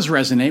it does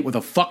resonate with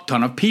a fuck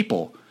ton of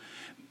people.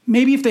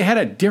 Maybe if they had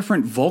a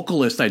different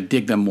vocalist, I'd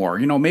dig them more.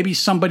 You know, maybe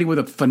somebody with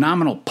a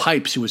phenomenal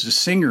pipes who was a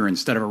singer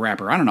instead of a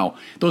rapper. I don't know.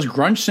 Those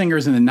grunge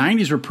singers in the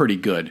 90s were pretty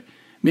good.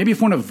 Maybe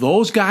if one of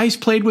those guys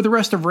played with the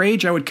rest of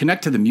Rage, I would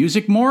connect to the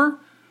music more?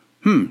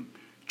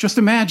 Just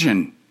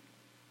imagine.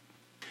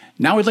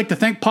 Now we'd like to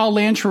thank Paul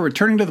Lange for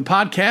returning to the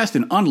podcast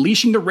and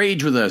unleashing the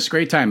rage with us.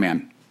 Great time,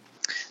 man.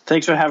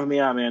 Thanks for having me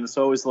on, man. It's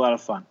always a lot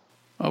of fun.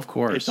 Of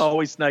course. It's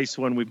always nice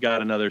when we've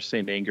got another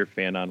St. Anger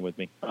fan on with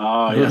me.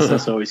 Oh, yes,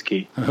 that's always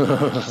key.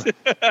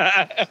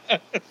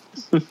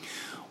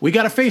 We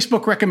got a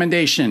Facebook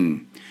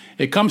recommendation.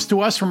 It comes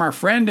to us from our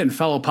friend and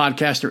fellow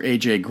podcaster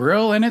AJ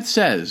Grill, and it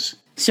says,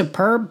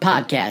 Superb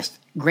podcast.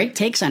 Great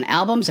takes on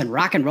albums and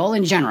rock and roll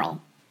in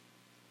general.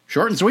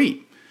 Short and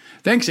sweet.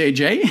 Thanks,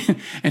 AJ.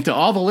 And to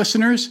all the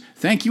listeners,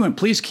 thank you, and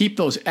please keep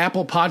those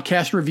Apple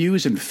Podcast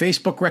reviews and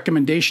Facebook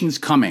recommendations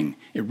coming.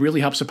 It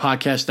really helps the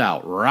podcast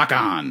out. Rock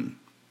on.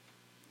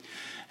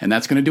 And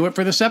that's going to do it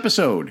for this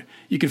episode.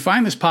 You can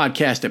find this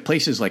podcast at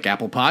places like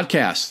Apple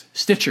Podcasts,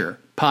 Stitcher,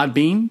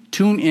 Podbean,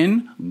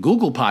 TuneIn,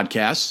 Google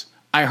Podcasts,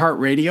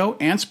 iHeartRadio,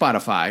 and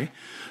Spotify.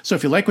 So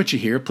if you like what you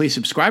hear, please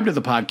subscribe to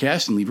the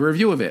podcast and leave a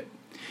review of it.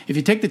 If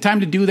you take the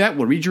time to do that,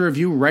 we'll read your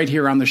review right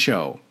here on the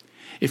show.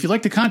 If you'd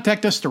like to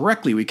contact us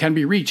directly, we can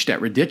be reached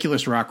at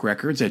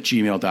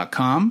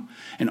ridiculousrockrecords@gmail.com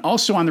and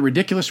also on the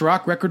Ridiculous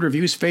Rock Record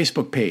Reviews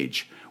Facebook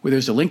page, where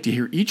there's a link to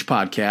hear each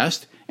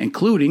podcast,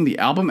 including the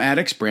Album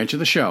Addicts branch of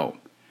the show.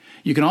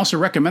 You can also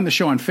recommend the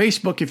show on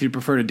Facebook if you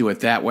prefer to do it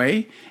that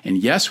way.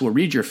 And yes, we'll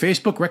read your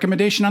Facebook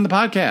recommendation on the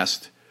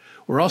podcast.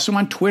 We're also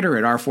on Twitter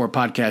at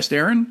R4Podcast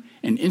Aaron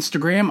and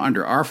Instagram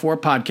under R4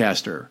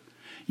 Podcaster.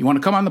 You want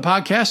to come on the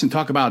podcast and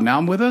talk about an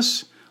album with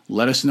us?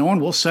 Let us know and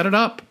we'll set it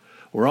up.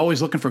 We're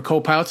always looking for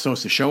co-pilots to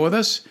host the show with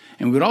us,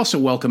 and we would also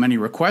welcome any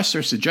requests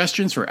or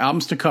suggestions for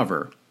albums to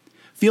cover.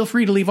 Feel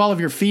free to leave all of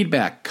your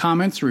feedback,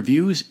 comments,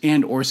 reviews,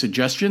 and or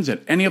suggestions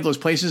at any of those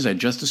places I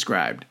just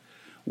described.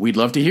 We'd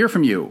love to hear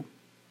from you.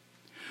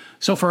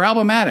 So for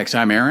Album Addicts,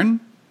 I'm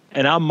Aaron.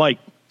 And I'm Mike.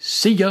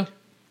 See ya.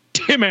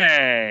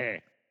 Timmy!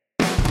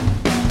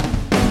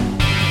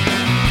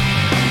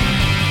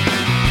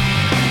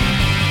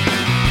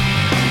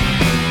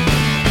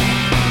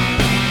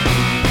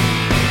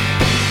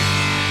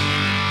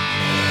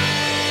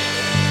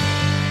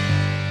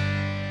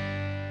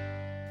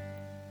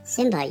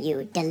 Simba,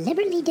 you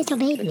deliberately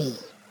disobeyed me.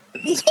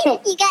 you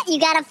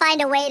got to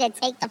find a way to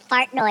take the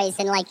fart noise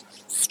and like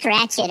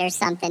scratch it or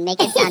something,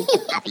 make it sound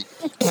happy.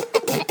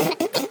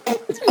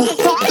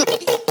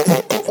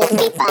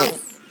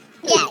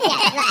 Yeah.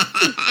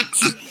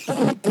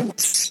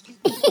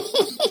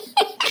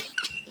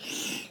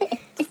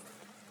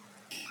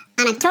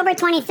 On October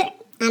 23rd.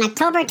 On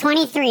October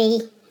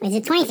 23. Is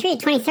it 23 or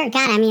 23rd?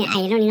 God, I don't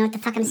even know what the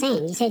fuck I'm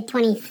saying. You said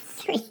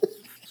 23.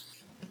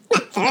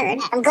 Third.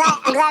 I'm glad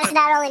it's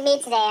not only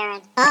me today, Aaron.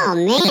 Oh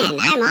man,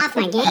 I'm off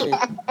my game.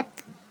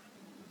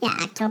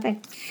 Yeah, October.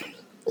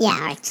 Yeah,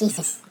 all right,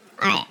 Jesus.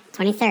 All right,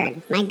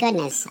 23rd. My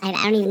goodness, I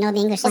don't even know the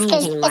English language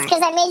anymore. It's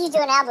because I made you do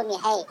an album you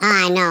hate.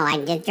 I know. I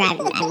did drive.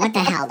 What the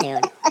hell,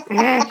 dude?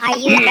 Are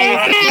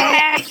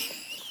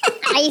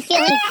you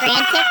feeling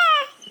frantic?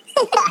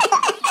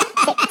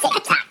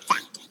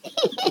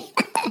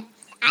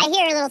 I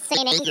hear a little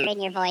Saint Anger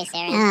in your voice,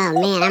 Aaron. Oh,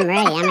 man, I'm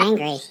ready. I'm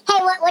angry. Hey,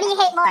 what do you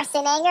hate more,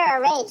 Saint Anger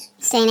or rage?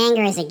 Saint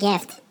Anger is a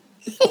gift.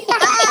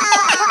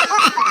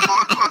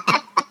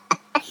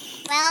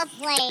 Well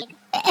played.